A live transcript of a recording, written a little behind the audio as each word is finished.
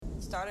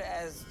started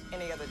as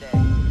any other day. As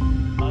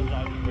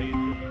I was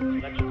raising,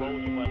 an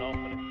explosion went off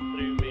and it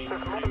threw me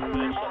through the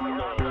first set of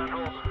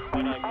doors.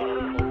 When I got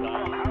up and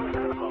round,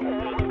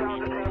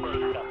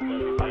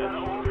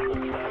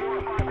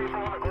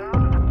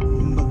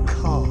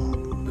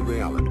 Macabre. The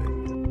reality.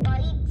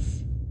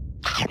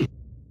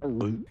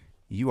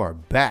 You are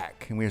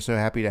back, and we are so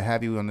happy to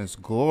have you on this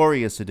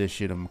glorious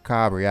edition of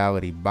Macabre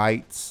Reality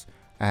Bites.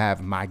 I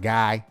have my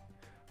guy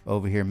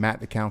over here,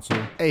 Matt the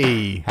Counselor.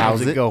 Hey,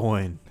 how's it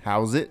going?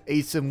 How's it?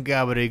 Eat some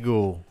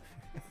gabagool.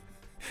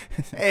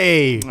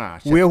 Hey,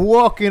 shut we're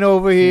walking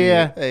over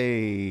here.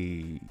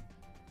 Hey.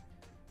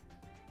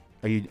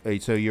 Are you?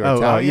 So you're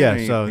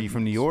Italian? Yeah. Are you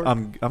from New York?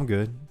 I'm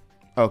good.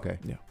 Okay.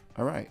 Yeah.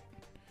 All right.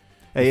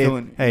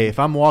 Hey, if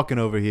I'm walking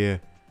over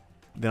here,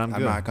 then I'm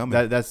good. not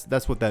coming.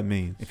 That's what that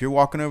means. If you're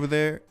walking over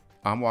there,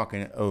 I'm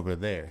walking over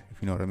there.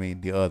 If you know what I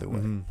mean, the other way.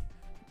 Mm-hmm.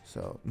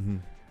 So,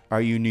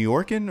 are you New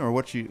Yorkin or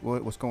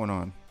what's going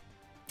on?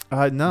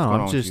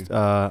 No,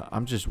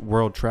 I'm just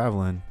world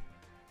traveling.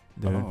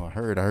 Dude. Oh, I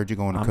heard you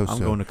going to I'm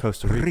going to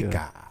Costa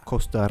Rica.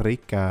 Costa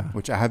Rica,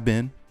 which I have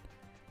been,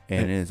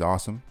 and it is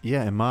awesome.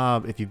 Yeah, and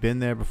Mob, if you've been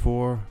there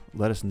before,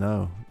 let us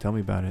know. Tell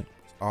me about it.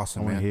 It's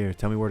awesome, I want man. to hear.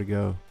 Tell me where to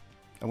go.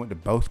 I went to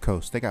both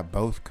coasts. They got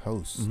both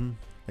coasts. Mm-hmm.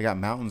 They got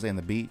mountains and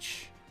the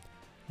beach.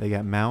 They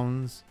got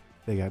mountains.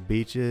 They got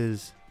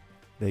beaches.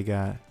 They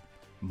got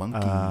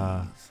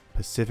monkeys.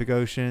 Pacific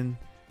Ocean.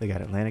 They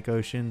got Atlantic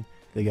Ocean.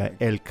 They got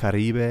El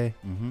Caribe.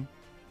 Mm-hmm.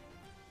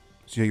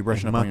 So you're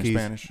brushing up on your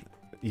Spanish?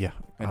 Yeah.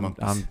 And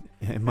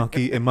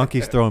monkeys. And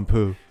monkeys throwing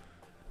poo.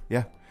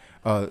 Yeah.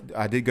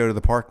 I did go to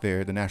the park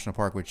there, the national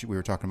park, which we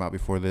were talking about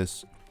before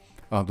this.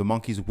 The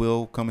monkeys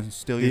will come and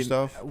steal your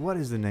stuff. What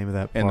is the name of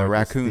that park? And the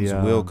raccoons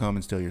will come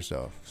and steal your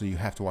stuff. So you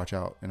have to watch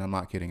out. And I'm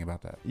not kidding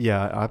about that.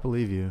 Yeah, I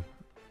believe you.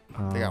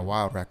 They got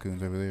wild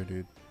raccoons over there,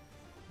 dude.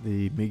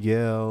 The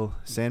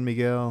San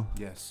Miguel.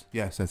 Yes,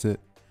 that's it.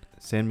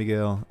 San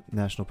Miguel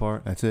National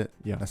Park. That's it.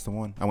 Yeah. That's the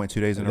one. I went 2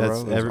 days in a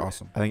row. It was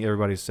awesome. I think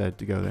everybody's said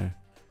to go there.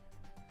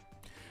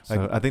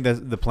 So I think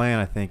that's the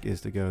plan, is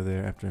to go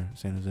there after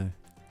San Jose.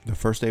 The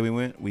first day we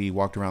went, we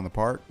walked around the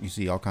park. You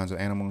see all kinds of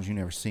animals you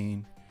never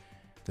seen.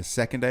 The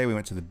second day we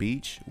went to the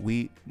beach.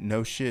 We,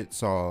 no shit,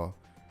 saw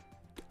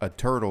a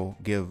turtle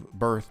give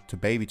birth to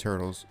baby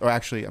turtles. Or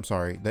actually, I'm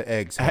sorry, the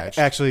eggs hatched.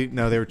 Actually,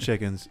 no, they were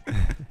chickens.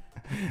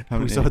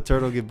 We saw a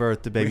turtle give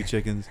birth to baby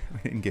chickens.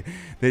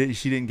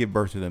 She didn't give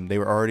birth to them. They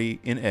were already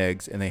in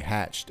eggs and they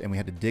hatched, and we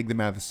had to dig them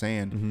out of the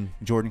sand. Mm-hmm.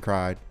 Jordan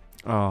cried.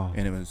 Oh,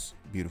 and it was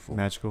beautiful,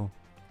 magical.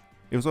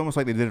 It was almost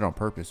like they did it on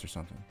purpose or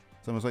something.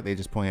 It's almost like they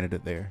just planted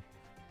it there.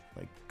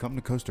 Like, come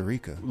to Costa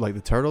Rica. Like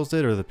the turtles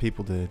did, or the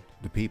people did?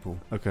 The people.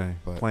 Okay.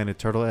 But planted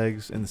turtle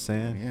eggs in the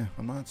sand. Yeah,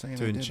 I'm not saying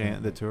to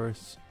enchant the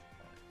tourists.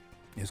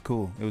 It's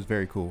cool. It was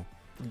very cool.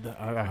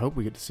 I hope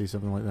we get to see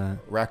something like that.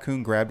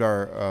 Raccoon grabbed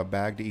our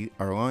bag to eat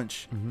our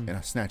lunch, and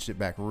I snatched it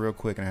back real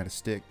quick, and I had to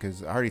stick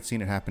because I already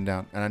seen it happen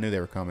down, and I knew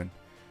they were coming.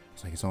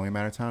 It's like, it's only a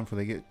matter of time before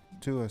they get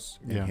to us.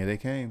 And here they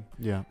came.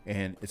 Yeah.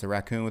 And it's a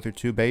raccoon with her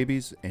 2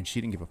 babies, and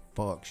she didn't give a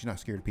fuck. She's not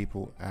scared of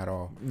people at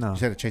all. No. She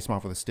just had to chase them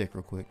off with a stick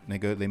real quick.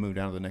 And they move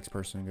down to the next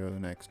person and go to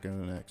the next,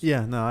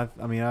 Yeah, no,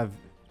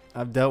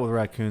 I've dealt with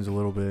raccoons a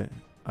little bit.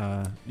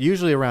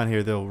 Usually around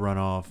here they'll run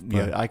off,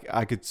 but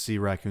I could see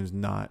raccoons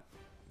not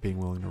being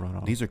willing to run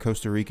off. These are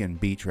Costa Rican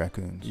beach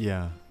raccoons.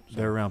 Yeah.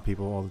 They're around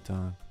people all the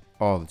time.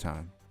 All the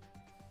time.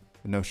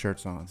 With no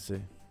shirts on. Let's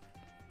see.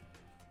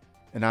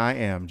 And I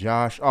am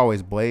Josh,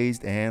 always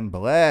blazed and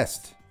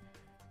blessed.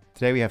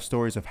 Today we have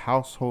stories of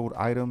household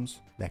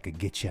items that could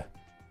get you.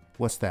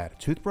 What's that? A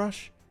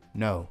toothbrush?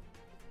 No.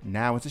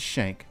 Now it's a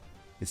shank.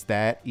 It's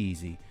that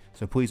easy.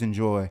 So please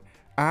enjoy.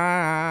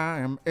 I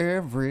am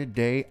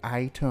everyday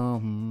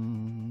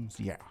items.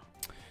 Yeah.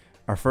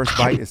 Our first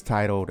bite is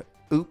titled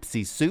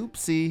Oopsie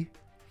Soupsie.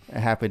 It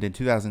happened in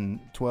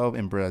 2012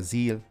 in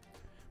Brazil.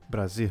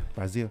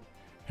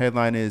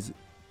 Headline is,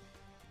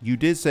 you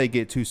did say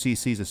get 2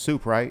 cc's of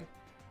soup, right?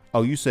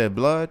 Oh, you said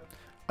blood?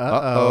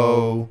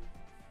 Uh-oh.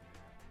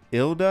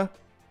 Ilda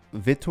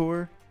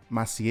Vitor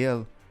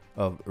Maciel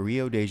of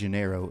Rio de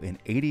Janeiro, an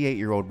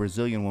 88-year-old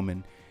Brazilian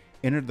woman,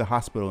 entered the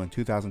hospital in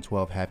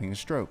 2012 having a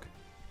stroke.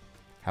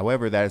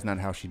 However, that is not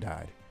how she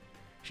died.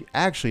 She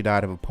actually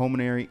died of a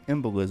pulmonary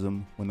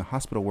embolism when the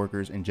hospital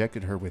workers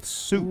injected her with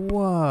soup.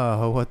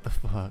 Whoa, what the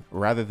fuck?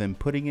 Rather than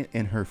putting it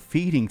in her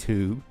feeding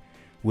tube,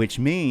 which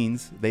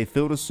means they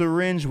filled a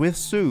syringe with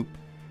soup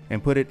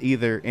and put it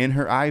either in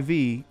her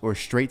IV or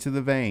straight to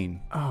the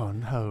vein. Oh,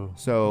 no.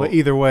 But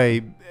either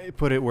way,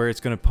 put it where it's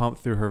going to pump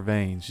through her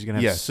veins. She's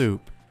going to have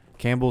soup.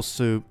 Campbell's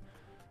soup.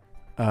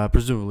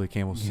 Presumably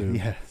Campbell's soup.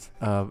 Yes.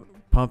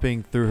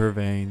 Pumping through her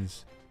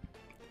veins.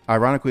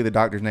 Ironically, the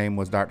doctor's name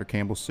was Dr.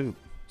 Campbell's soup.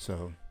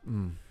 So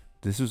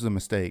this was a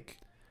mistake.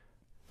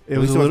 It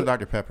was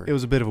Dr. Pepper. It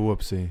was a bit of a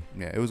whoopsie.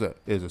 Yeah, it was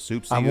a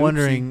soup. I'm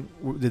wondering,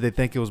 did they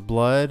think it was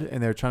blood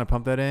and they were trying to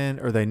pump that in,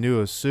 or they knew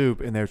it was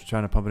soup and they were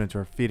trying to pump it into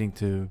her feeding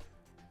tube?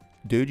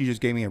 Dude, you just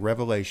gave me a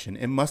revelation.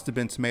 It must have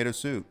been tomato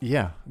soup.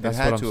 Yeah, that's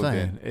what I'm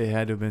saying. It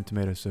had to have been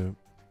tomato soup.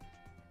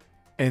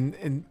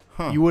 And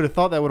you would have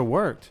thought that would have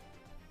worked.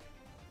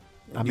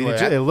 I mean,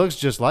 it looks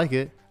just like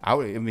it. I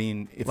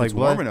mean, if Like it's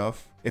warm blood?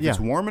 enough,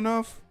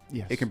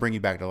 Yeah. it can bring you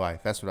back to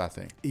life. That's what I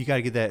think. You got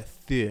to get that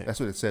thick. That's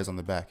what it says on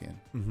the back end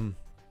Mm-hmm.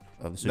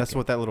 of the suit. That's can.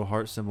 what that little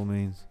heart symbol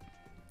means.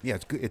 Yeah,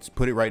 it's good. It's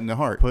put it right in the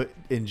heart.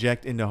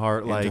 Inject into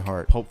heart, Into like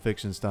heart. Pulp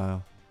Fiction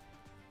style.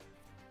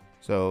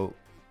 So,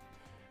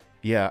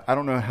 yeah, I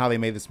don't know how they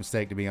made this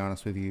mistake. To be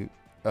honest with you,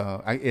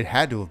 it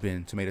had to have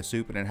been tomato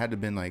soup, and it had to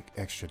have been like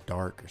extra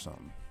dark or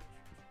something.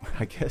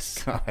 I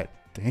guess. God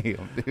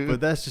damn, dude.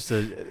 But that's just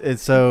and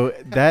so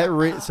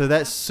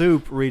that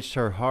soup reached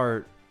her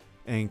heart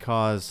and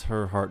caused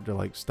her heart to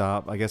like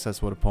stop. I guess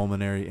that's what a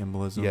pulmonary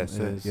embolism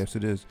is. Yes,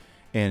 it is.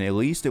 And at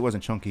least it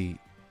wasn't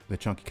the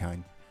chunky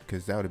kind,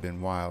 because that would have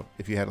been wild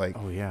if you had like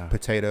Oh yeah,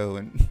 potato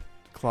and.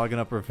 clogging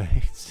up her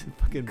veins.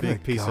 Fucking Good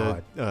big piece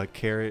God. of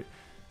carrot.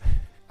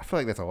 I feel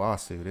like that's a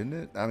lawsuit, isn't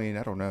it? I mean,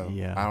 I don't know.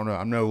 Yeah. I don't know.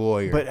 I'm no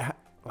lawyer. But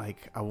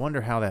I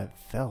wonder how that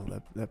felt.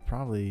 That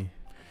probably.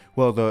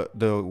 well,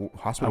 the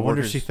hospital. I wonder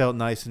if workers, she felt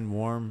nice and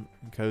warm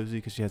and cozy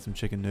because she had some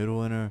chicken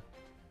noodle in her.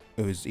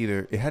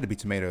 It had to be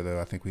tomato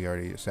though. I think we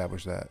already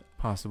established that.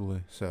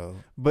 Possibly. So,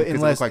 But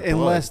because it looked like blood.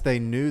 unless they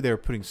knew they were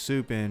putting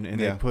soup in and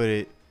Yeah. they put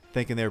it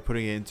thinking they were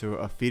putting it into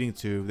a feeding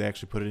tube, they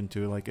actually put it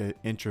into like an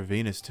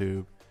intravenous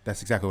tube.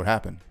 That's exactly what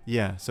happened.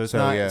 Yeah, so it's So,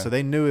 not. yeah. So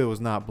they knew it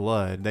was not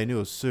blood. They knew it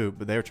was soup,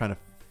 but they were trying to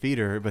feed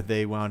her. But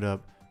they wound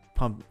up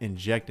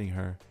injecting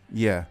her,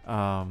 Yeah.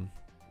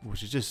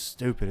 which is just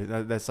stupid.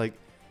 That's like,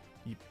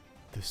 you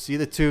see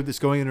the tube that's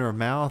going into her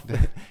mouth,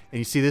 and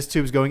you see this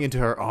tube's going into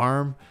her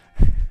arm,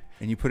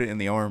 And you put it in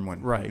the arm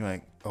one. Right. You're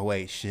like, oh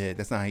wait, shit.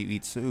 That's not how you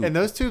eat soup. and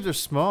those tubes are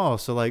small,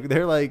 so like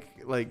they're like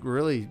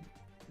really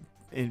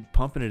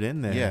pumping it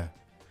in there. yeah.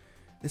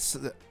 This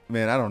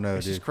man, I don't know,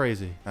 it's dude. just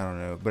crazy. I don't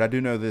know, but I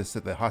do know this: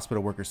 that the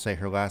hospital workers say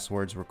her last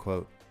words were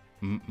quote,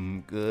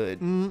 good,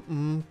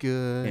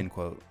 Good. end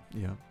quote,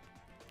 Yeah.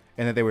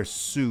 and that they were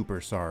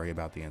super sorry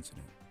about the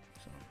incident.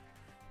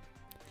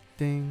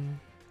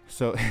 Ding.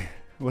 So,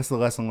 what's the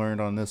lesson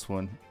learned on this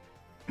one?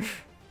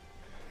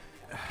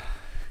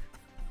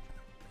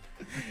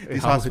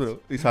 These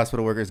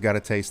hospital workers got to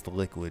taste the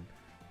liquid.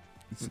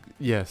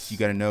 Yes. You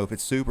got to know if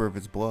it's soup or if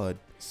it's blood.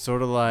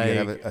 sort of You like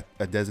gotta have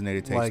a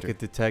designated taster. like a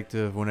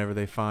detective whenever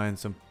they find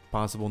some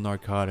possible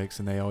narcotics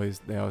and they always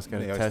got They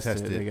to always test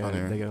test it. it They on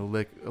there. got to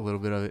lick a little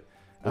bit of it.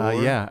 Or-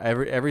 Yeah,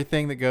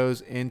 everything that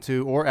goes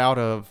into or out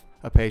of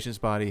a patient's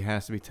body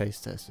has to be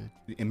taste tested.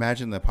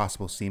 Imagine the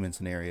possible semen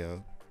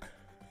scenario.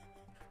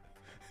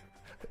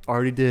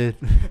 Already did.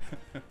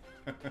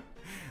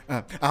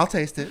 I'll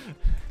taste it.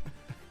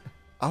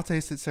 I'll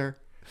taste it, sir.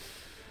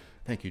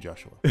 Thank you,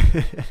 Joshua.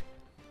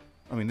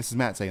 I mean, this is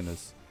Matt saying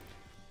this.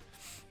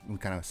 We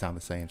kind of sound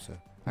the same, so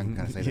I can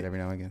kind of say that every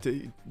now and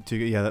again.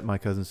 Yeah, that my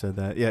cousin said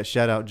that. Yeah,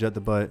 shout out Jut the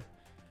Butt,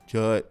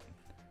 Jut,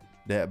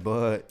 that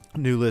butt.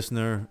 new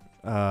listener.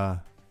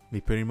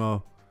 Mi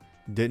primo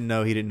didn't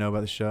know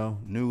about the show.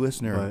 New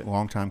listener, But-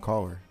 long time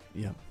caller.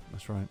 Yeah,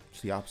 that's right.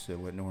 It's the opposite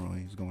of what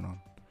normally is going on.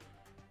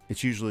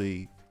 It's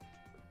usually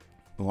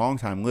a long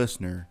time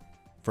listener,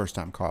 first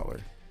time caller.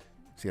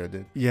 See what I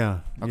did? Yeah.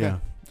 Okay. Yeah,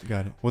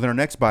 got it. Well, then our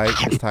next bite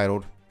is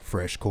titled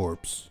Fresh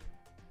Corpse.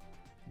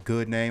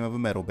 Good name of a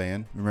metal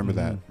band. Remember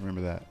that. Mhm.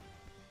 Remember that.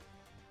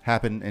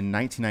 Happened in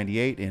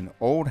 1998 in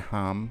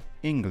Oldham,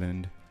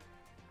 England.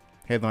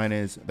 Headline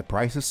is The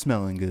Price of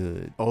Smelling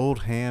Good.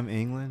 Oldham,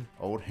 England.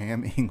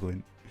 Oldham,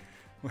 England.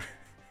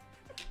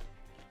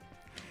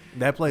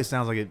 That place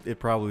sounds like it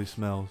probably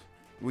smells.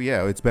 Well,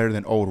 yeah, it's better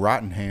than Old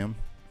Rotten Ham.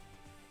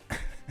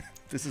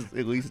 This is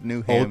at least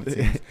new ham. it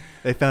seems.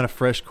 They found a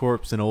fresh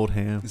corpse in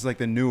Oldham. It's like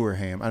the newer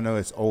ham. I know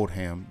it's Old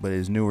Ham, but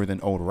it's newer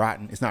than Old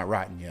Rotten. It's not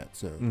rotten yet,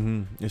 so.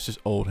 Mm-hmm. It's just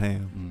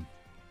Oldham.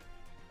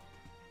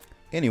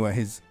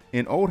 Anyways,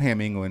 in Oldham,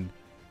 England,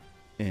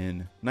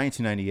 in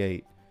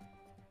 1998,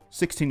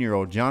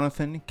 16-year-old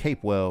Jonathan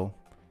Capewell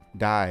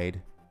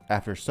died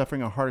after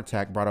suffering a heart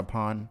attack brought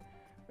upon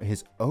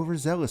his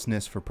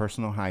overzealousness for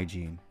personal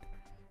hygiene.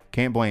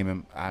 Can't blame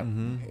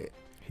him.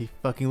 He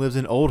fucking lives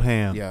in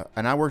Oldham. Yeah,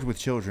 and I worked with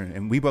children,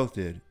 and we both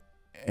did,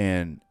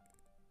 and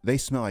they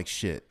smell like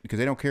shit because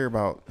they don't care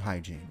about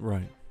hygiene.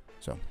 Right.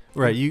 So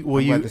Right. I'm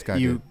glad this guy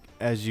did.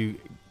 As you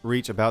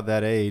reach about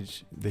that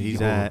age that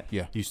he's Oh, at,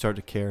 yeah. you start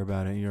to care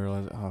about it and you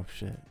realize, oh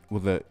shit,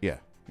 Well, yeah.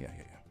 I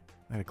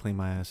gotta clean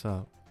my ass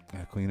up.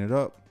 Gotta clean it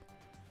up.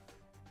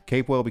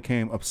 Capewell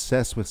became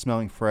obsessed with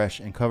smelling fresh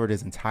and covered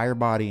his entire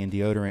body in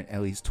deodorant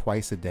at least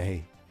twice a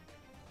day.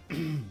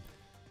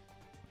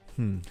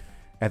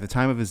 At the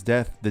time of his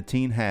death, the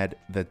teen had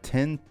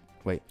 10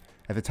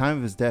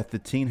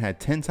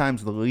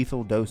 times the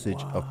lethal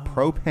dosage of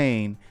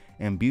propane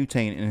and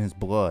butane in his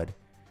blood.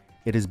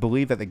 It is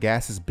believed that the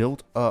gases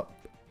built up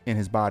in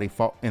his body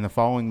in the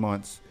following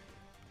months.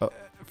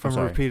 From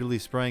repeatedly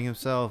spraying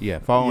himself. Yeah,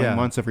 following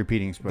months of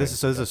repeating spray.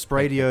 This is a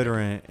spray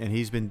deodorant, and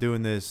he's been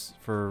doing this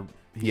for.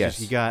 He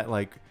got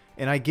like,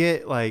 and I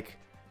get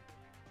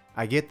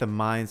the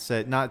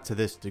mindset, not to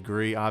this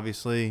degree,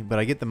 obviously, but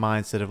I get the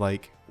mindset of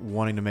like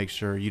wanting to make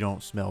sure you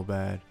don't smell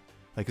bad,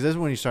 like, because this is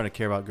when you start to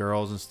care about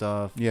girls and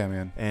stuff. Yeah,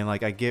 man. And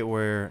like I get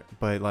where,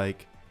 but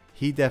like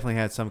he definitely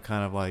had some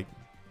kind of like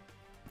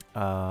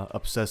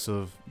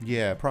obsessive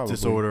Yeah, probably.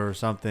 disorder or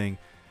something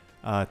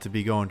to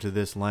be going to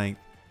this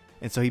length.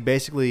 And so he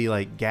basically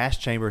like gas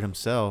chambered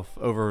himself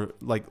over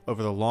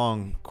the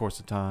long course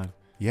of time.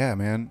 Yeah,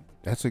 man.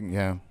 That's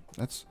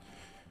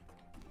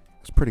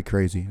pretty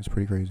crazy. It's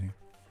pretty crazy.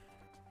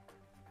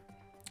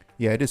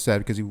 Yeah, it is sad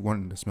because he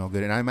wanted to smell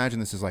good. And I imagine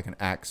this is like an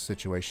Axe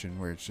situation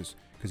where it's just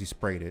because he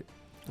sprayed it.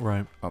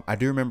 Right. I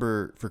do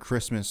remember for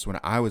Christmas when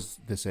I was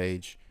this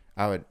age,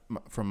 I would,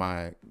 from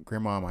my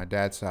grandma on my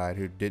dad's side,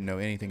 who didn't know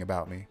anything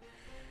about me,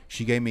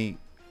 she gave me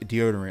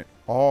deodorant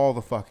all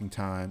the fucking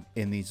time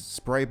in these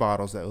spray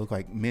bottles that look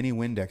like mini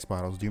Windex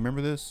bottles. Do you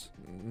remember this?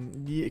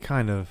 Yeah,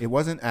 kind of. It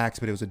wasn't Axe,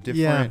 but it was a different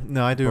Yeah,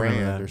 no, I do brand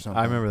remember that. or something.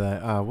 I remember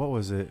that. What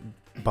was it?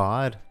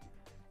 Bod?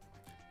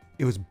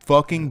 It was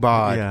fucking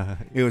bod. Yeah.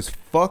 It was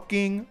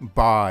fucking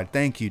bod.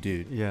 Thank you,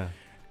 dude. Yeah.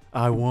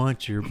 I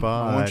want your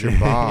bod. I want your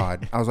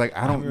bod. I was like,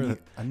 I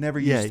never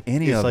used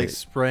any of it's like it.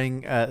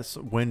 spraying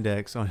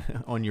Windex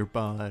on your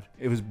bod.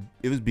 It was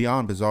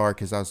beyond bizarre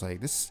because I was like,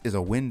 this is a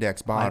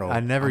Windex bottle. I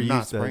never I'm not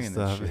used that spraying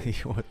this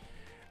stuff. shit.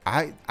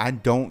 I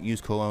don't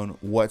use cologne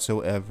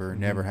whatsoever.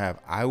 Never have.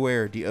 I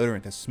wear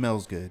deodorant that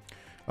smells good.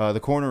 The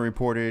coroner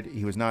reported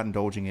he was not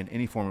indulging in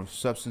any form of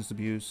substance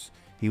abuse.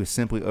 He was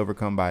simply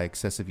overcome by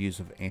excessive use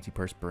of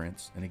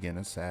antiperspirants. And again,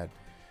 that's sad.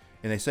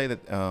 And they say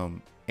that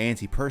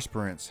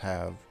antiperspirants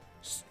have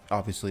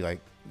obviously like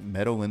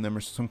metal in them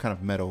or some kind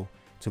of metal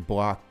to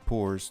block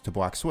pores, to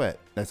block sweat.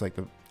 That's like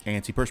the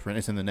antiperspirant.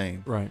 It's in the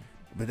name. Right.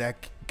 But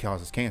that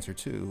causes cancer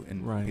too.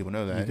 And Right. people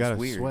know that. You gotta it's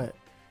weird. sweat.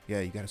 Yeah,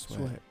 you got to sweat.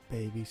 Sweat,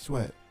 baby,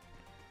 Sweat.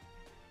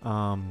 Yeah.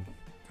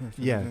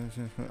 I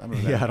remember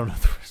that. Yeah, I don't know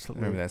the rest of the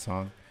Remember lyrics. that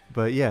song?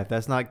 But yeah,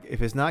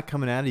 if it's not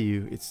coming out of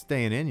you, it's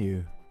staying in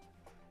you.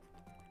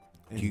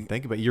 And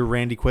think about it. You're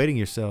Randy Quaiding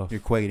yourself.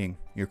 You're quaiding.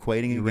 You're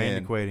quaiding You're again.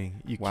 Randy Quaiding.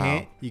 You Wow.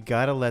 can't. You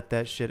gotta let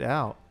that shit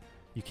out.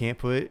 You can't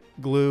put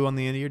glue on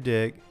the end of your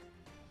dick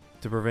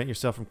to prevent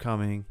yourself from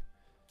coming.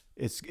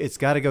 It's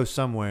got to go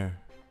somewhere,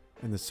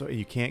 and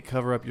you can't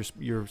cover up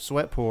your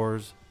sweat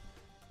pores,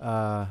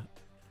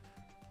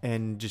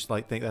 and just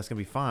like think that's gonna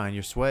be fine.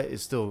 Your sweat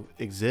still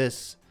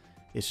exists.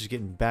 It's just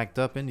getting backed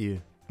up into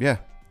you Yeah.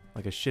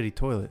 like a shitty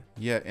toilet.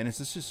 Yeah, and it's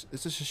just a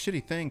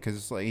shitty thing because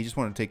it's like he just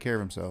wanted to take care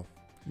of himself,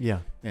 Yeah.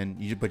 but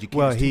you can't.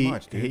 Well, It's too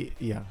much, dude.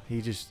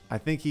 I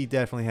think he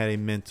definitely had a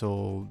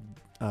mental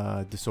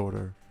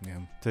disorder Yeah,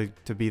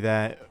 to be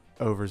that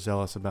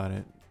overzealous about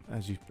it,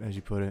 as you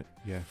put it.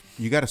 yeah.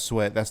 You got to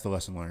sweat. That's the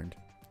lesson learned.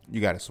 You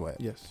got to sweat.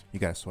 Yes. You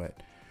got to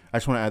sweat. I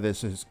just want to add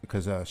this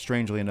because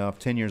strangely enough,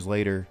 10 years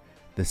later,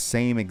 the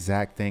same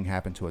exact thing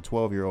happened to a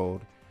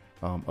 12-year-old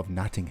of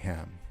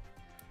Nottingham.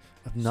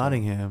 Of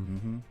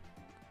Nottingham.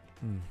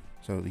 Mm-hmm.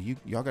 So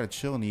y'all got to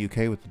chill in the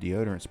UK with the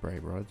deodorant spray,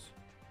 broads.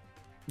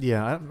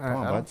 Yeah, I on,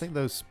 don't buds. think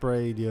those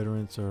spray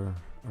deodorants are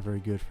very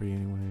good for you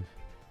anyways.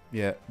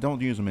 Yeah,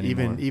 don't use them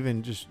anymore.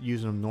 Even just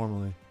using them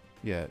normally.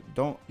 Yeah,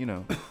 don't, you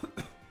know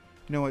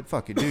what,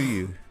 fuck it, do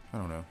you? I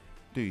don't know.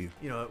 Do you?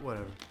 You know,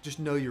 whatever. Just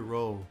know your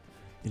role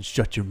and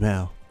shut your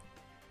mouth.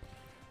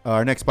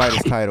 Our next bite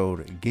is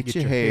titled Get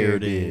Your Hair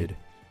Did.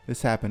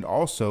 This happened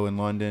also in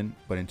London,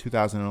 but in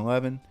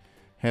 2011.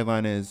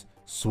 Headline is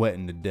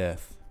Sweating to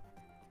Death.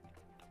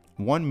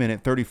 1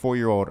 minute,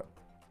 34-year-old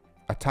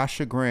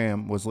Atasha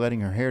Graham was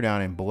letting her hair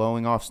down and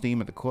blowing off steam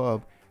at the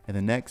club, and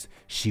the next,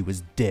 she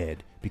was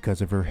dead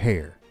because of her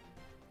hair.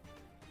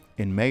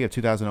 In May of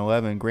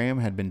 2011, Graham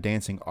had been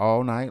dancing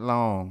all night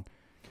long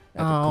at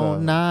the club. All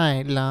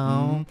night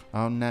long.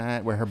 All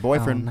night, where her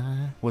boyfriend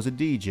was a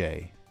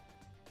DJ.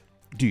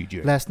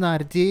 Last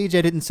night a DJ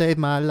didn't save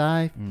my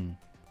life.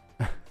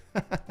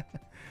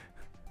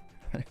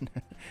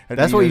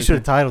 That's what you should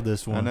have titled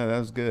this one. I know, that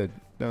was good.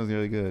 That was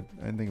really good.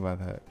 I didn't think about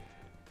that.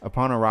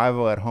 Upon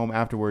arrival at home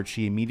afterwards,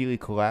 she immediately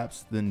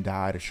collapsed, then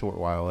died a short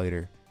while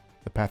later.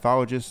 The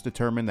pathologist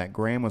determined that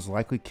Graham was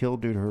likely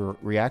killed due to her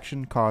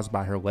reaction caused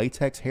by her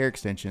latex hair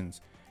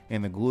extensions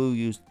and the glue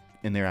used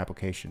in their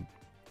application.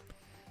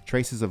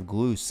 Traces of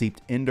glue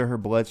seeped into her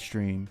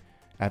bloodstream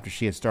after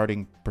she had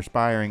started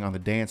perspiring on the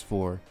dance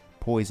floor,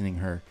 poisoning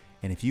her.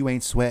 And if you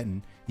ain't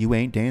sweating, you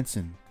ain't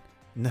dancing.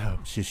 No.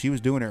 She was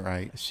doing it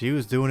right. She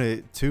was doing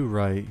it too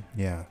right.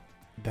 Yeah.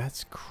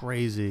 That's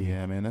crazy.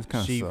 Yeah, man, that's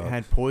kind of She sucks.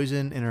 had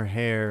poison in her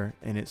hair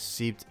and it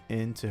seeped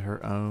into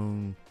her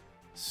own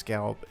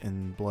scalp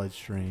and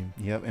bloodstream.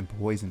 Yep, and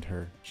poisoned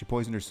her. She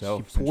poisoned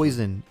herself. She essentially.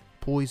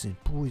 poison.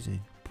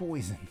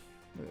 Poison.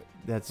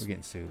 That's We're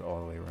getting sued all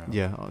the way around.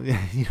 yeah.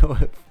 You know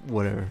what?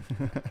 Whatever.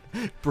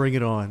 Bring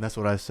it on. That's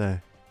what I say.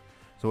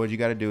 So what you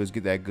got to do is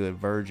get that good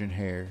virgin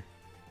hair,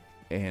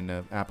 and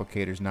the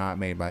applicator's not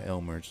made by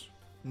Elmer's.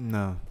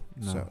 No.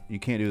 So you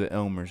can't do the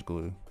Elmer's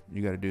glue.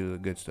 You got to do the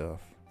good stuff.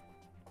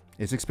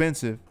 It's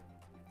expensive,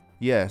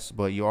 yes,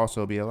 but you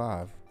also be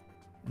alive.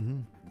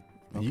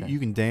 Mm-hmm. Okay. You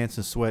can dance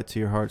and sweat to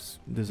your heart's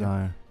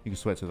desire. You can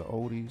sweat to the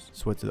oldies,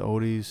 Sweat to the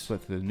oldies,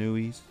 sweat to the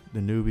newies, the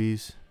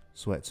newbies.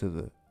 sweat to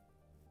the.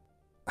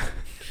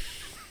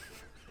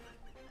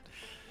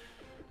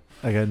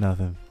 I got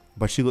nothing.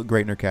 But she looked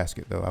great in her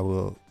casket,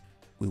 though.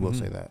 We will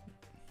say that.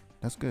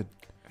 That's good.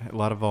 A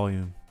lot of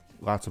volume.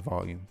 Lots of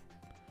volume.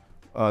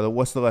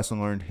 What's the lesson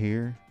learned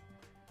here?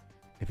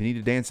 If you need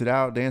to dance it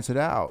out, dance it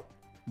out.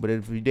 But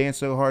if you dance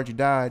so hard you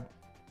died,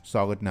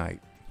 solid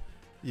night.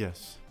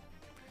 Yes.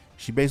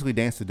 She basically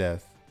danced to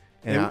death.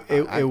 And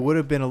it would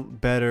have been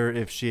better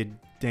if she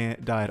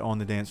had died on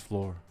the dance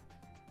floor.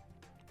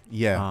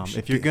 Yeah.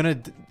 If you're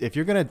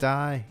gonna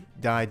die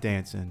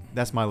dancing.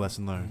 That's my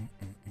lesson learned.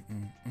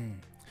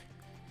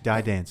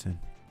 Die dancing.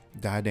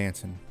 Die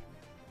dancing.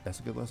 That's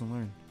a good lesson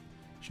learned.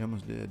 She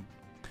almost did.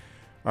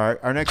 All right.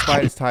 Our next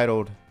fight is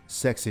titled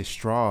 "Sexy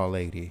Straw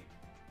Lady."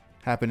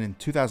 Happened in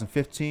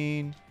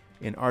 2015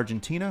 in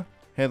Argentina.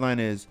 Headline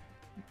is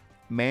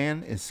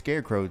 "Man is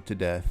Scarecrowed to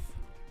Death."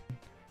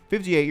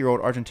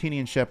 58-year-old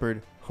Argentinian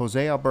shepherd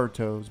Jose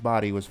Alberto's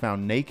body was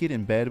found naked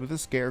in bed with a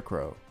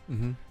scarecrow.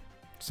 Mm-hmm.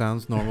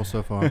 Sounds normal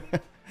so far.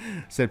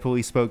 Said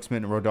police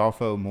spokesman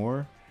Rodolfo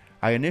Moore.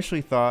 I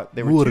initially thought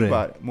there were two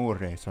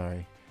bodies.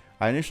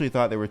 I initially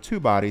thought there were two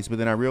bodies, but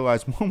then I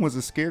realized one was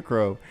a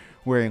scarecrow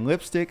wearing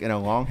lipstick and a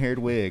long-haired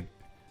wig.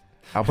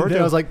 Alberto,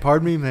 I was like,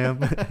 "Pardon me, ma'am.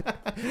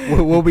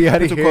 we'll be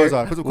out of here.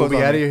 We'll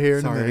be out of here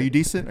in a minute." Are you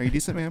decent? Are you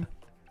decent, ma'am?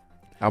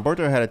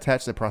 Alberto had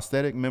attached a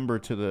prosthetic member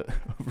to the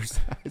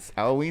oversized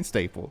Halloween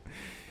staple.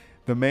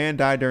 The man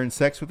died during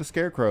sex with the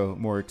scarecrow,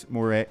 More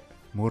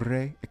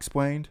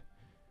explained.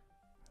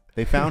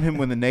 They found him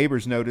when the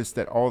neighbors noticed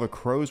that all the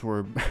crows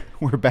were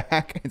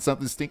back and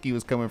something stinky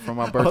was coming from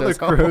Alberto's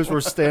All the crows were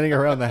standing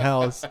around the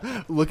house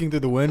looking through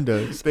the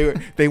windows.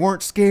 They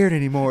weren't scared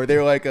anymore. They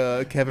were like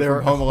Kevin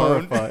from Home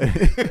Alone.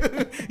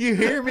 You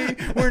hear me?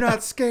 We're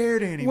not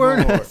scared anymore.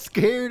 We're not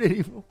scared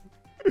anymore.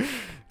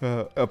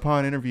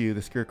 Upon interview,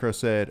 the scarecrow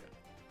said,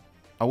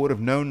 "I would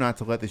have known not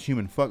to let this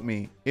human fuck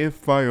me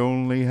if I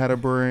only had a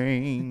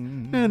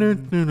brain."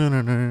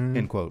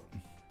 End quote.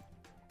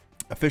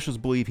 Officials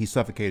believe he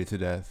suffocated to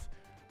death,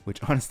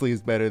 which honestly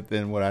is better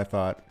than what I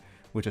thought,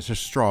 which is a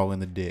straw in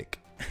the dick.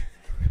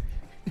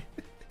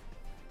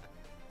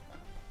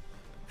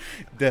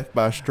 Death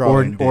by straw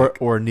in dick.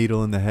 Or a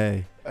needle in the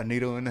hay. A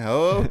needle in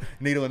the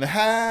needle in the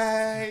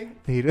hay.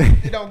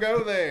 It don't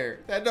go there.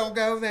 That don't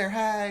go there.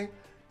 Hay.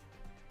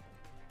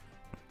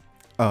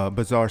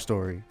 Bizarre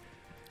story.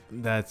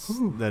 That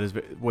is.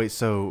 Wait,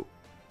 so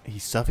he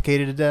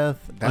suffocated to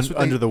death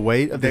under the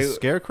weight of the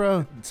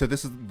scarecrow? So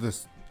this is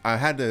this. I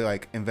had to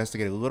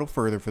investigate a little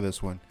further for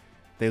this one.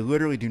 They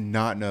literally do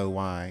not know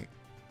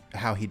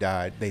how he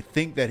died. They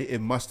think that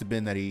it must have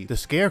been that the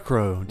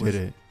scarecrow did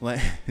it.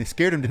 It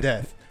scared him to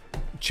death.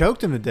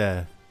 Choked him to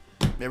death.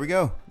 There we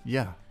go.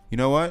 Yeah. You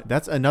know what?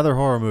 That's another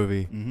horror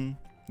movie. Mm-hmm.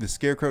 The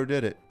scarecrow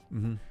did it.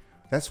 Mm-hmm.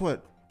 That's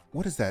what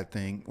is that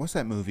thing? What's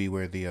that movie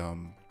where the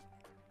God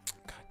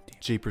damn.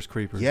 Jeepers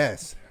Creepers.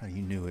 Yes. Oh,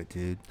 you knew it,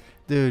 dude.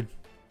 Dude.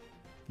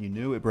 You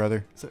knew it,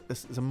 brother.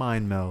 It's a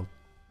mind meld.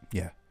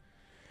 Yeah.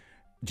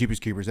 Jeepers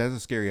Creepers. That's a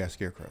scary ass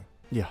scarecrow.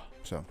 Yeah.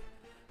 So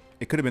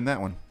it could have been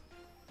that one.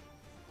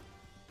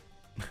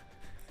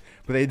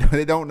 But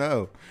they don't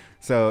know.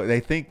 So they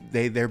think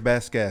their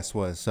best guess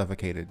was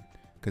suffocated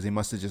because he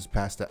must have just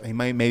passed out. He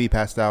maybe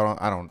passed out on,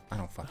 I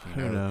don't fucking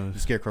know. Who knows? The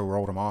scarecrow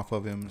rolled him off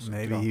of him.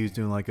 Maybe he was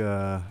doing like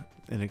an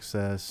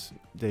excess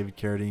David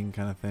Carradine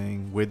kind of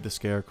thing with the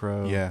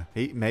scarecrow. Yeah.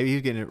 Maybe he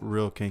was getting it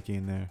real kinky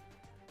in there.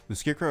 The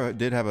scarecrow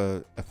did have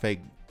a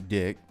fake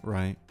dick.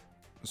 Right.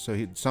 So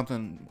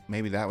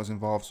maybe that was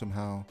involved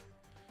somehow.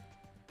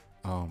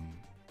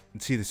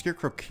 See, the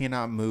scarecrow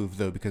cannot move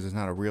though because it's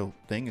not a real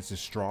thing. It's a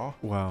straw.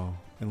 Wow.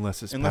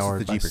 Unless it's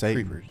powered the by Jeepers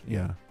Satan. Creepers.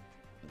 Yeah.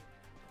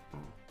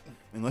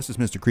 Unless it's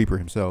Mr. Creeper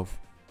himself.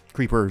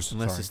 Creepers.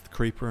 Unless it's the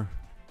creeper.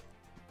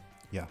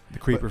 Yeah. The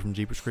creeper from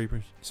Jeepers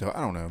Creepers. So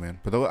I don't know, man.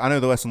 But I know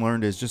the lesson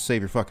learned is just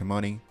save your fucking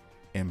money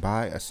and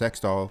buy a sex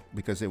doll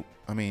because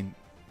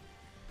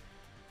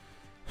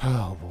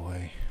oh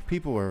boy,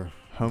 people are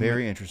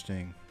very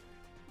interesting.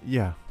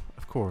 Yeah,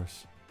 of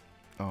course.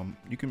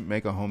 You can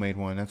make a homemade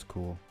one. That's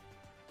cool.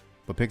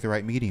 But pick the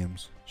right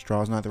mediums.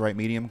 Straw's not the right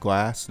medium.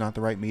 Glass, not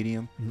the right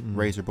medium. Mm-mm.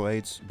 Razor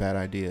blades, bad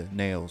idea.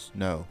 Nails,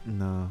 no.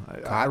 No. I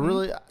Cotton?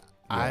 really...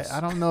 Yes. I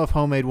don't know if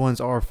homemade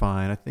ones are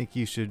fine. I think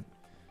you should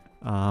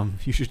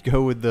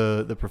go with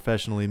the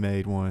professionally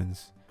made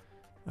ones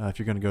if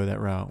you're going to go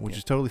that route, which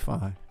is totally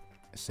fine.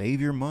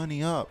 Save your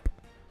money up.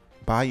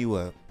 Buy you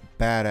a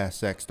badass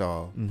sex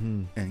doll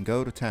and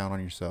go to town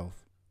on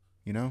yourself.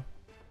 You know?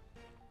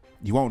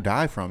 You won't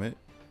die from it,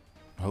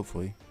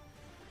 hopefully.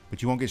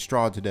 But you won't get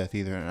strawed to death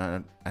either.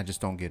 And I just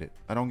don't get it.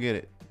 I don't get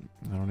it.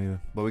 I don't either.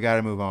 But we got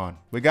to move on.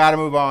 We got to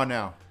move on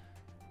now.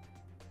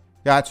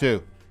 Got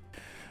to.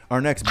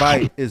 Our next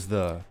bite is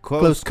the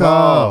Close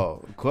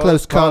Call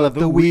of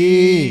the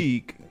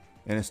Week.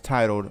 And it's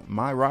titled,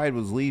 My Ride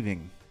Was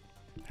Leaving.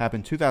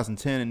 Happened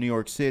 2010 in New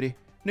York City.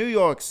 New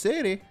York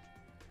City?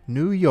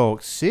 New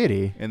York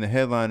City? And the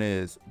headline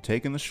is,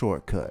 Taking the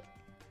Shortcut.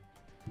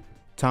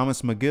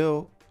 Thomas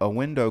McGill, a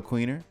window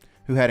cleaner,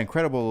 who had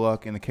incredible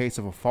luck in the case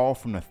of a fall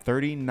from the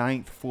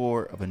 39th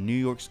floor of a New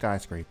York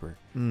skyscraper.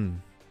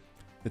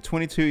 The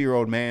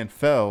 22-year-old man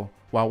fell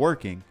while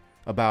working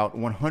about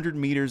 100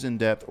 meters in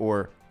depth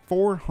or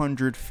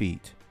 400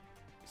 feet.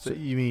 So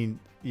you mean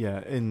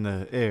Yeah, in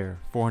the air,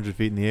 400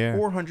 feet in the air.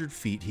 400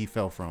 feet he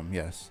fell from,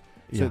 yes.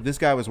 So Yeah. this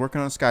guy was working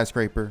on a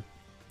skyscraper.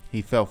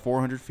 He fell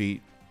 400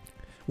 feet.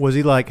 Was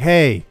he like,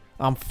 hey,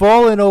 I'm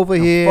falling over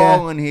here?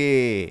 Falling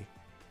here.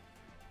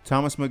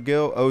 Thomas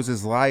McGill owes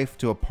his life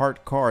to a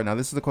parked car. Now,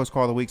 this is the close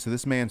call of the week, so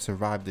this man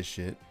survived this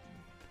shit.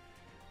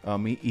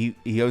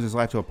 He owes his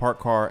life to a parked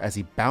car as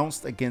he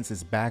bounced against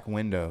his back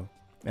window.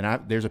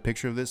 And there's a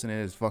picture of this, and it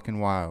is fucking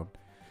wild.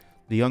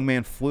 The young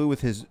man flew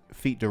with his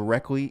feet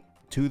directly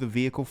to the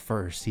vehicle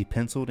first. He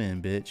penciled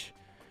in, bitch.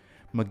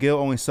 McGill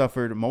only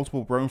suffered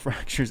multiple bone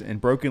fractures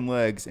and broken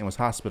legs and was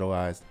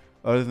hospitalized.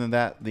 Other than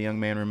that, the young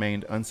man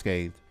remained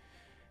unscathed.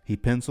 He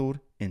penciled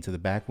into the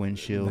back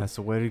windshield. That's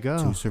the way to go.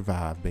 To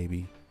survive,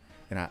 baby.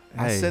 And I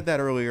Hey. said that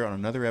earlier on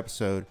another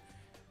episode.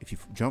 If you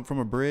jump from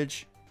a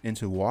bridge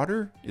into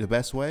water, the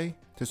best way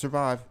to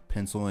survive,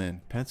 pencil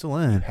in. Pencil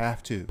You in.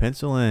 have to.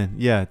 Pencil in.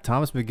 Yeah,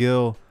 Thomas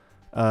McGill,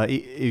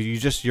 you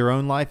just your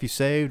own life you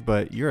saved,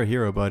 but you're a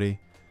hero, buddy.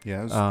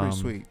 Yeah, it was Um, pretty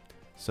sweet.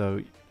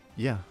 So,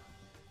 yeah.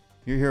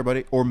 You're here,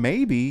 buddy. Or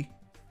maybe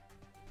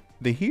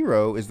the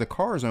hero is the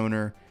car's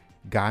owner,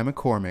 Guy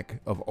McCormick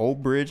of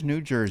Old Bridge,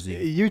 New Jersey.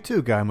 You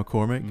too, Guy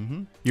McCormick.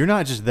 Mm-hmm. You're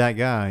not just that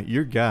guy.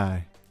 You're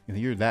Guy.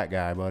 You're that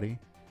guy, buddy.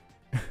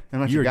 I'm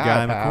not You're your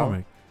Guy pal.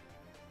 McCormick.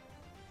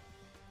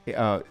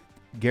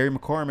 Gary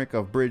McCormick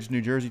of Bridge,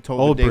 New Jersey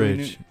told Old the Daily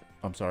Bridge.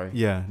 I'm sorry.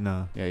 Yeah,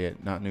 no. Yeah,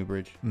 not New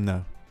Bridge.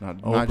 No. Not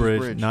Old just Bridge,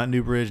 Bridge. not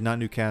New Bridge, not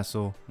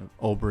Newcastle. Nope.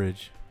 Old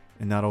Bridge.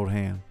 And not Old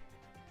Ham.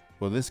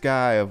 Well, this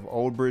guy of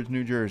Old Bridge,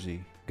 New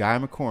Jersey, Guy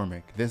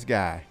McCormick, this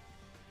guy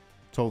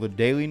told the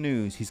Daily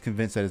News he's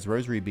convinced that his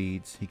rosary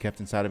beads he kept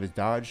inside of his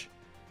Dodge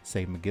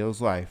saved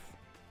McGill's life.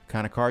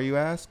 Kind of car, you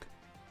ask?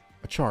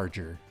 A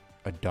Charger.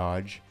 A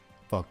Dodge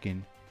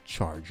fucking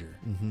Charger.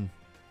 Mm-hmm.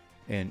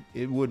 And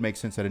it would make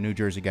sense that a New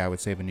Jersey guy would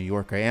save a New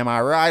Yorker. Am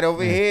I right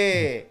over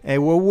here? Hey,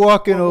 we're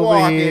walking We're over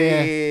walking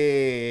here.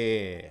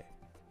 here.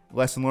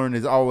 Lesson learned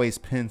is always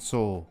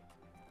pencil.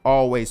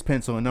 Always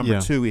pencil. And number Yeah.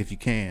 2, if you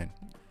can.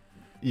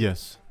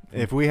 Yes.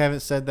 If we haven't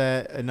said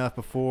that enough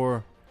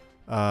before,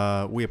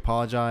 we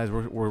apologize.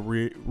 We're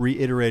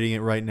reiterating it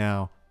right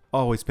now.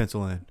 Always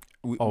pencil in.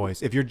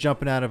 Always. If you're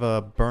jumping out of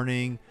a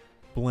burning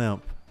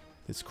blimp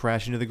that's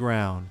crashing to the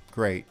ground,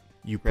 Great.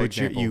 you Great put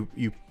your example.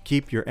 you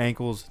keep your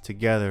ankles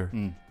together,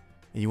 Mm.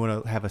 and you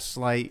want to have a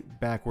slight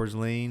backwards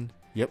lean.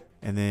 Yep.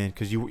 And then,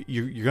 because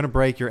you're gonna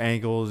break your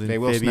ankles and They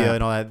will fibia snap.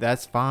 and all that,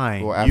 that's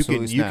fine. Will You can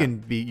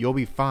absolutely you'll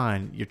be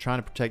fine. You're trying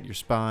to protect your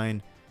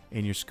spine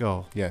and your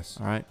skull. Yes.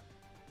 All right.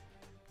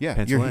 Yeah.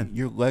 Pencil in.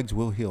 Your legs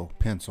will heal.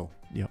 Pencil.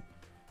 Yep.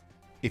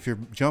 If you're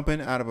jumping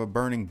out of a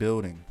burning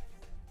building,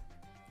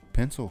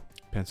 pencil.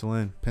 Pencil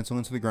in. Pencil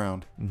into the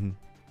ground. Mm-hmm.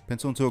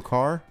 Pencil into a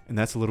car. And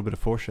that's a little bit of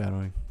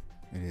foreshadowing.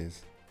 It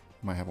is.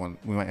 We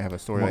might have a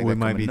story we like that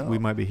might be coming up. we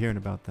might be hearing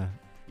about that.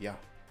 Yeah.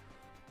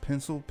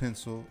 Pencil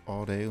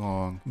all day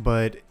long.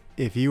 But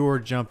if you were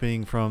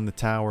jumping from the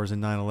towers in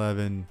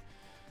 9/11,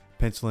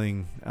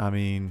 penciling, I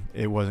mean,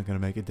 it wasn't going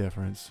to make a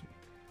difference.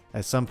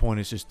 At some point,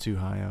 it's just too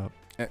high up,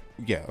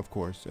 Yeah, of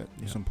course. At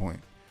Yeah. some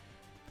point.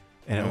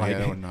 and No, at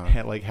yeah, like no.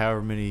 at like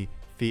however many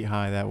feet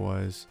high that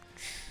was,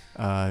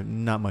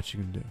 not much you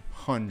can do.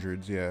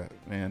 Hundreds, yeah,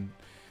 man.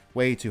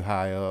 Way too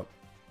high up.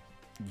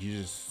 You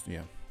just,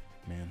 yeah,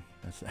 man.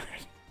 That's that.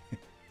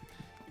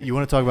 You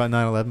want to talk about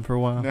 9/11 for a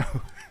while? No,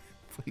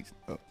 please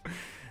no.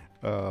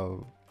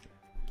 Oh,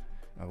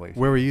 wait.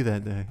 Where were you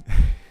that day?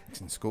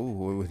 It's in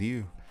school with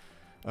you.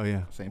 Oh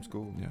yeah, Same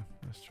school. yeah,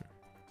 that's true.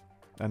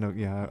 I know.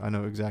 Yeah, I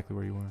know exactly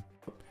where you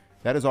were.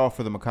 That is all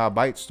for the Macabre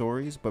Bite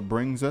stories, but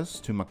brings us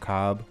to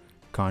Macabre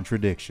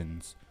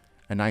Contradictions.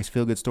 A nice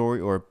feel-good story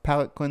or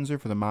palate cleanser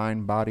for the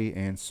mind, body,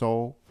 and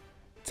soul.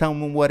 Tell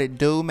me what it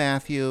do,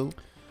 Matthew.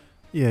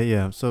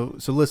 Yeah. So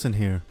listen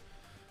here.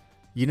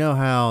 You know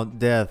how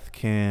death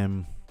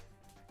can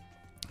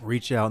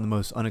reach out in the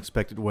most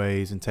unexpected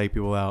ways and take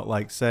people out.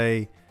 Like,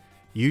 say,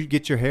 you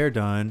get your hair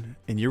done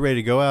and you're ready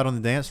to go out on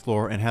the dance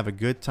floor and have a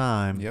good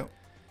time. Yep.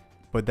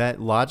 But that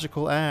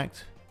logical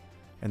act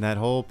and that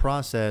whole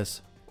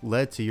process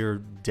led to your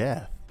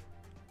death.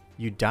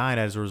 You died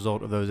as a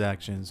result of those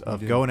actions of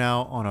did. going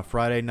out on a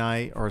Friday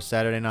night or a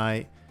Saturday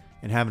night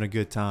and having a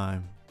good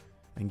time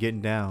and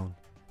getting down.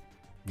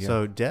 Yeah.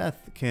 So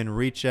death can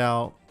reach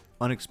out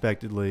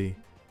unexpectedly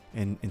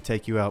and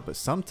take you out. But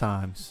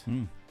sometimes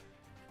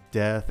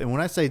death, and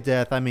when I say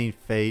death, I mean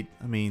fate,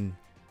 I mean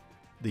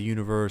the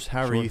universe,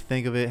 however Sure. you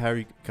think of it, however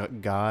you,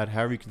 God,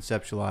 however you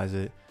conceptualize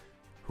it,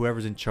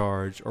 whoever's in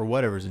charge or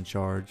whatever's in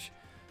charge,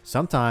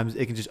 sometimes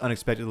it can just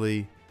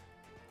unexpectedly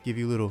give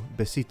you a little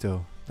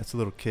besito. That's a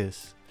little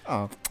kiss.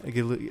 Oh,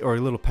 Or a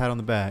little pat on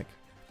the back.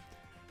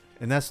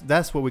 And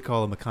that's what we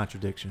call a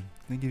contradiction.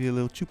 they give you a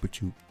little chupa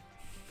chup.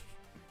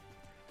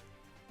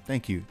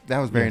 Thank you. That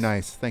was very Yes.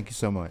 nice. Thank you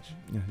so much.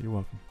 Yeah, you're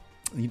welcome.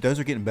 Those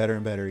are getting better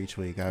and better each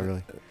week. I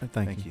really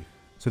Thank you.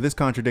 So this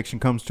contradiction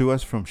comes to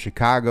us from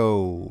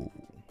Chicago,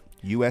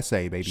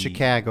 USA, baby.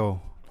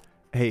 Chicago.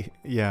 Hey,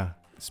 yeah.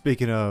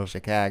 Speaking of,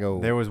 Chicago.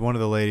 there was one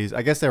of the ladies.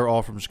 I guess they were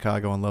all from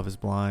Chicago on Love Is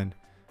Blind.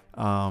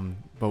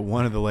 But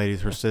one of the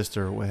ladies, her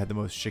sister, had the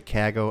most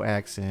Chicago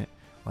accent.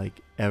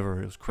 like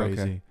ever. It was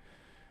crazy. Okay.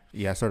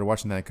 Yeah, I started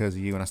watching that because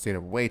of you, and I stayed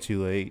up way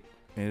too late.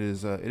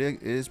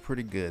 It is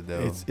pretty good though.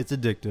 It's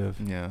addictive.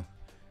 Yeah.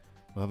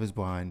 Love is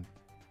Blind.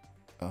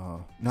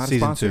 Not season a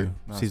sponsor.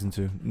 two. Season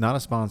 2. Not a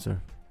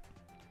sponsor.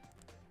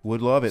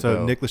 Would love it So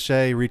though. Nick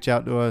Lachey, reach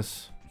out to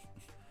us.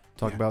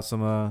 Talk Yeah. about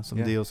some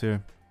Yeah. deals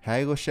here.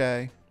 Hey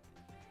Lachey.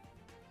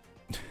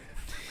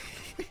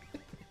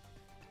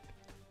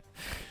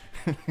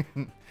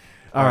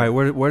 All right,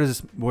 where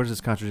does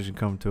this contribution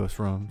come to us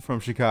from? From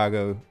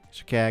Chicago.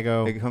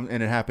 Chicago.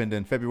 And it happened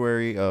in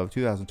February of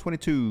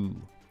 2022.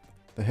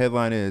 The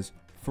headline is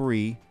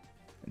free,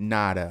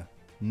 nada,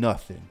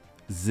 nothing,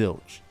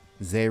 zilch,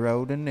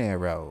 zero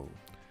dinero.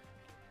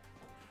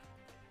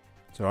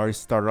 So it already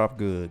started off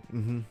good.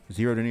 Mm-hmm.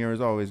 Zero dinero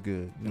is always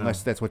good, No.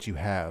 unless that's what you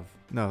have.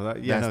 No,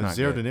 That's not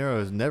zero good. dinero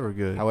is never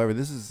good. However,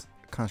 this is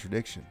a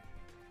contradiction.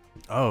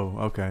 Oh,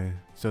 okay.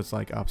 So it's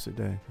like opposite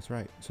day. That's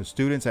right. So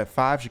students at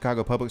 5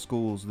 Chicago public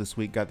schools this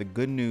week got the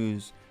good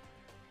news.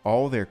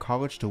 All their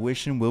college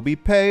tuition will be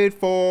paid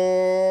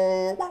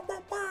for. Wow,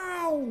 wow,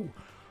 wow.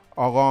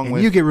 Along And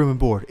with you get room and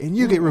board. And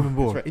you get room and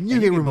That's board. right. And you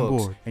get room and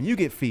books, board. and you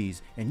get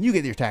fees, and you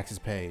get your taxes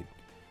paid.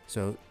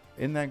 So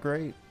isn't that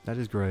great? That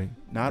is great.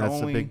 Not That's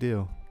only a big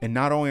deal. And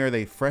not only are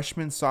they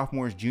freshmen,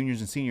 sophomores,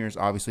 juniors, and seniors,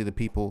 obviously the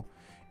people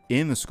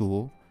in the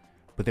school,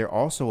 but they're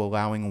also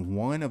allowing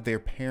one of their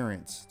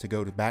parents to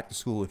go back to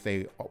school if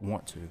they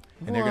want to,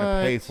 and they're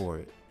gonna pay What? for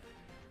it.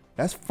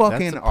 That's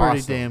fucking That's a pretty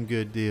awesome. damn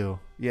good deal.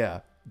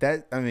 Yeah,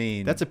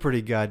 That's a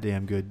pretty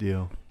goddamn good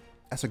deal.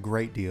 that's a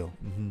great deal.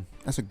 Mm-hmm.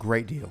 That's a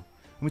great deal.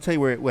 Let me tell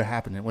you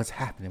what's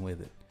happening with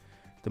it.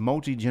 The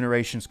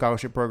multi-generation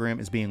scholarship program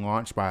is being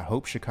launched by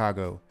Hope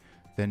Chicago,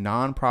 the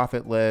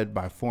nonprofit led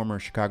by former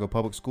Chicago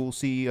Public School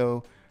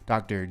CEO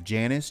Dr.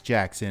 Janice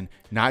Jackson.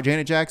 Not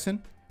Janet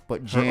Jackson, but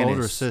Her Janice.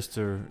 older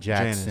sister,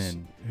 Janice,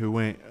 Jackson. who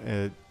went,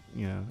 in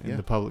Yeah.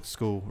 the public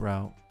school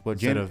route Well,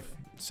 instead Janet- of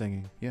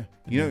singing. Yeah,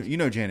 Yes. you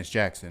know Janice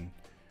Jackson.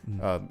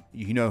 Mm.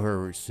 You know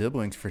her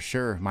siblings for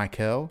sure: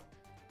 Michael,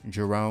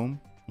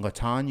 Jerome,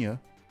 Latanya,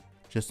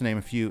 just to name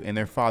a few, and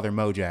their father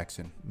Mo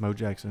Jackson. Mo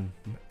Jackson.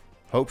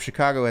 Hope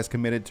Chicago has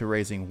committed to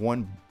raising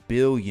 $1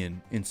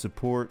 billion in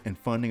support and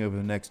funding over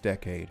the next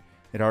decade.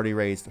 It already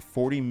raised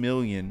 $40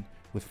 million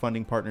with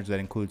funding partners that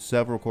include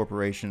several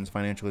corporations,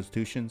 financial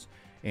institutions,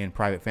 and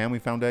private family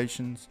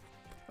foundations.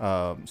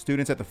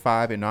 Students at the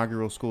 5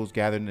 inaugural schools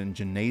gathered in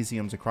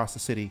gymnasiums across the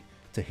city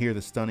to hear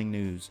the stunning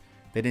news.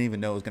 They didn't even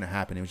know it was going to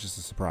happen. It was just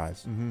a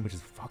surprise, Mhm. which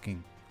is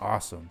fucking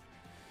awesome.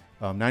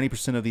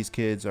 90% of these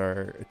kids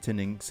are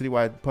attending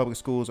citywide public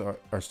schools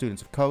are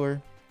students of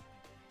color,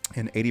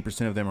 and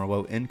 80% of them are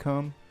low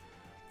income.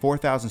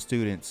 4,000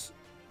 students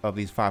of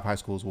these 5 high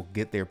schools will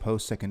get their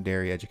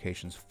post-secondary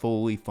educations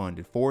fully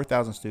funded.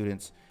 4,000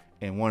 students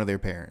and one of their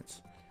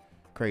parents.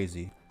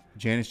 Crazy.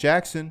 Janice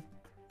Jackson,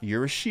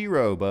 you're a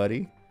shero,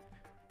 buddy.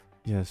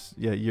 Yes.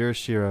 Yeah, you're a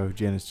Shiro,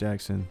 Janice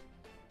Jackson.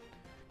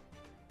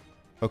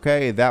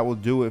 Okay, that will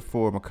do it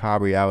for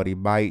Macabre Reality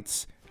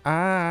Bites.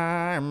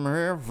 I'm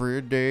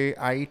everyday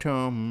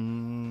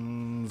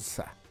items.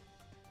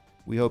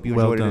 We hope you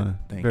Well enjoyed it. done.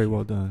 Thank Very you.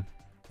 well done.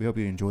 We hope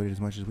you enjoyed it as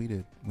much as we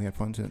did. We had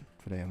fun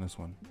today on this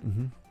one.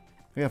 Mm-hmm.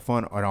 We had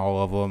fun on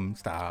all of them.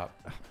 Stop.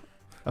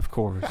 Of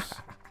course.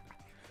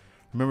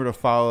 Remember to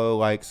follow,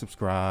 like,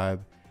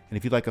 subscribe. And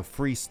if you'd like a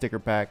free sticker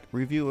pack,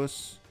 review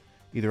us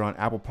either on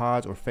Apple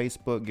Pods or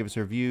Facebook. Give us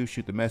a review,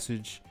 shoot the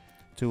message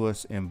to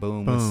us, and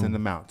boom, we'll Boom. send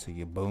them out to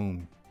you.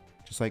 Boom.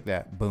 Just like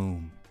that.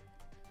 Boom.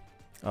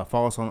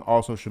 Follow us on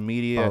all social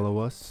media. Follow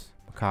us.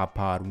 Macabre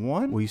Pod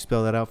 1. Will you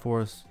spell that out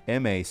for us?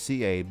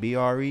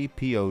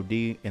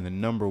 MACABREPOD and the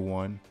number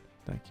 1.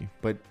 Thank you.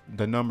 But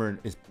the number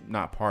is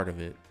not part of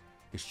it.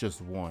 It's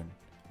just 1.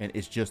 And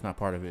it's just not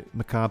part of it.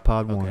 Macabre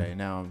Pod 1 Okay,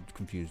 now I'm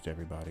confused,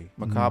 everybody.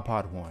 Mhm. Macabre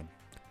Pod 1.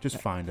 Just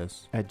find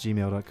us. at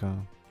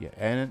gmail.com. Yeah,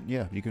 and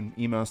yeah, you can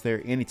email us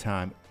there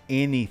anytime,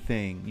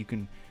 anything. You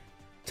can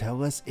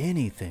tell us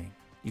anything.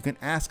 You can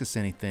ask us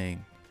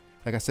anything.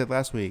 Like I said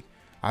last week,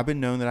 I've been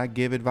known that I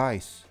give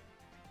advice,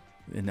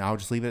 and I'll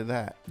just leave it at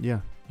that.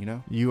 Yeah. You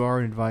know, You are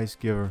an advice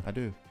giver. I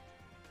do.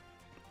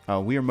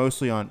 We are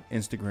mostly on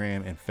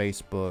Instagram and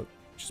Facebook,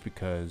 just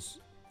because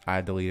I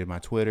deleted my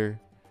Twitter.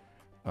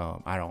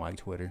 I don't like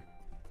Twitter.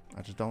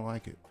 I just don't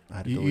like it. I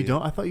had to You delete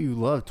don't? I thought you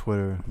loved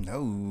Twitter. it.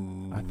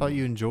 No. I thought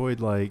you enjoyed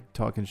like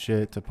talking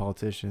shit to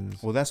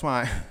politicians. Well, that's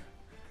why.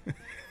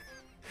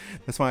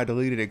 That's why I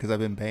deleted it, because I've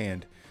been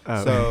banned.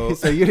 Oh.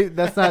 so-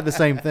 That's not the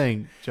same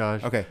thing,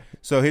 Josh. Okay,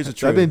 so here's the So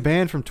truth. I've been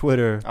banned from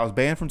Twitter. I was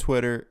banned from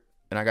Twitter,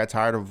 and I got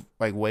tired of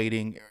like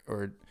waiting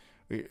or.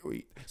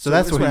 So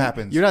that's this is what you-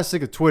 happens. You're not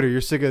sick of Twitter.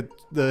 You're sick of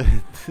the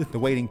the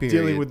waiting period.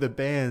 dealing with the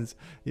bans.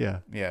 Yeah.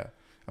 Yeah,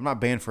 I'm not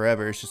banned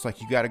forever. It's just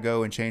like you got to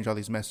go and change all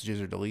these messages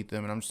or delete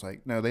them, and I'm just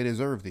like, no, they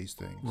deserve these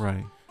things.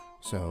 Right.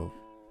 So,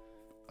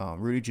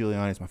 Rudy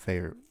Giuliani is my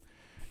favorite.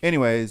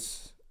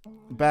 Anyways,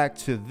 back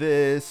to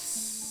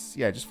this.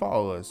 Yeah, just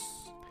follow us.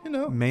 You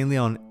know, Mainly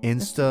on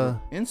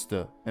Insta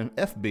Insta and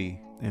FB.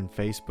 and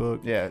Facebook.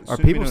 Yeah, Are soon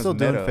to be people known still as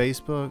doing Meta.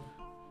 Facebook?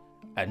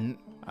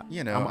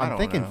 You know, I'm I don't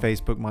thinking know.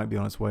 Facebook might be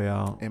on its way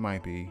out. It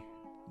might be.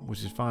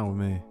 which is fine with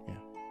me. Yeah,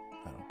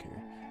 I don't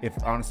care. If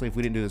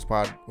we didn't do this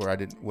pod or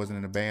wasn't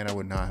in a band, I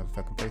would not have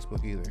fucking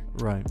Facebook either.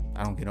 Right.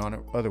 I don't get on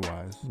it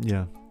otherwise.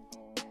 Yeah.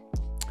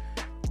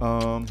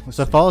 Let's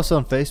So see. follow us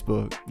on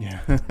Facebook.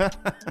 Yeah.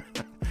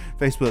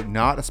 Facebook,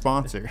 not a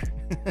sponsor.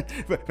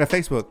 But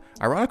Facebook,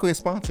 ironically a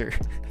sponsor.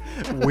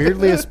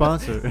 Weirdly a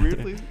sponsor.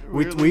 Weirdly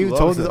we loves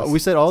told us. we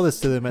said all this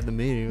to them at the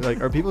meeting.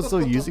 Like, are people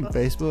still using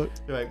Facebook?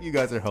 They're like, you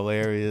guys are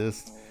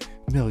hilarious.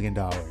 $1 million.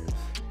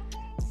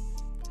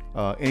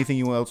 Anything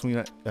you else we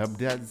I'm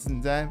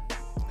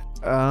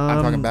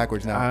talking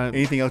backwards now.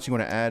 Anything else you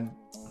want to add,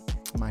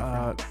 my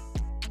friend?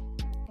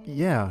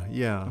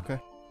 Yeah. Okay.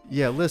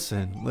 Yeah,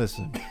 listen.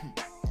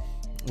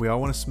 We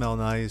all want to smell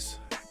nice.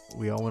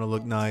 We all want to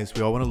look nice.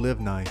 We all want to live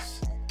nice.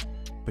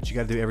 But you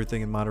got to do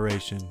everything in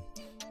moderation.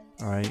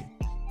 All right?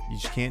 You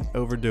just can't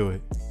overdo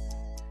it.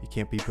 You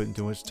can't be putting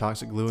too much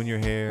toxic glue in your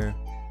hair,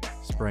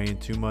 spraying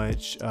too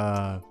much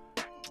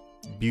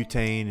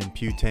butane and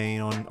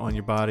butane on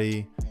your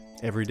body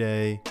every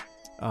day.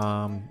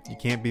 You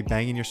can't be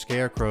banging your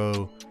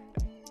scarecrow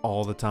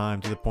all the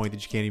time to the point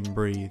that you can't even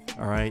breathe.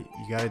 All right?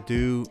 You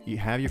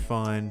have your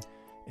fun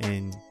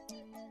and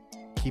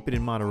keep it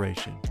in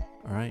moderation.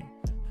 All right?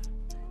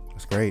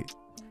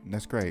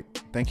 That's great.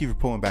 Thank you for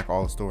pulling back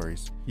all the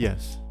stories.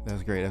 Yes.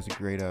 That's great. That's a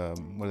great,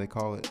 what do they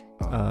call it?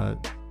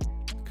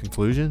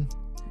 Conclusion?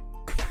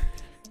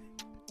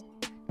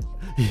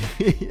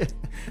 That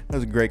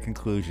was a great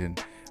conclusion.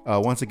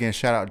 Once again,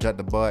 shout out Jut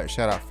the Butt.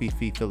 Shout out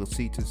Fifi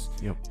Felicitas.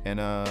 Yep. And,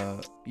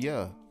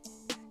 yeah.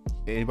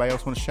 Anybody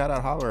else want to shout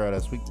out, holler at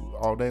us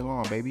all day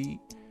long,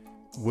 baby.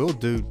 We'll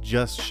do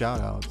just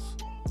shout outs.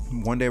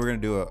 One day we're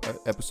going to do a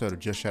episode of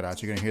just shout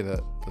outs. You're going to hear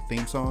the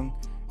theme song,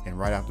 and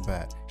right off the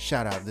bat,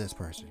 shout out this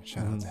person,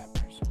 shout out that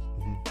person.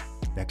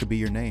 Mm-hmm. That could be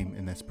your name,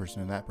 and this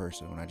person and that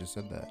person. When I just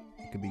said that,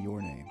 it could be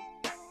your name.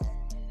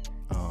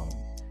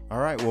 All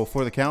right, well,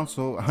 for the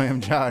council, I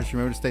am Josh.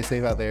 Remember to stay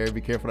safe out there.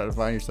 Be careful not to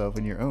find yourself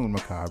in your own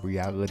macabre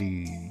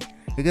reality.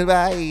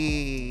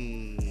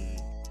 Goodbye.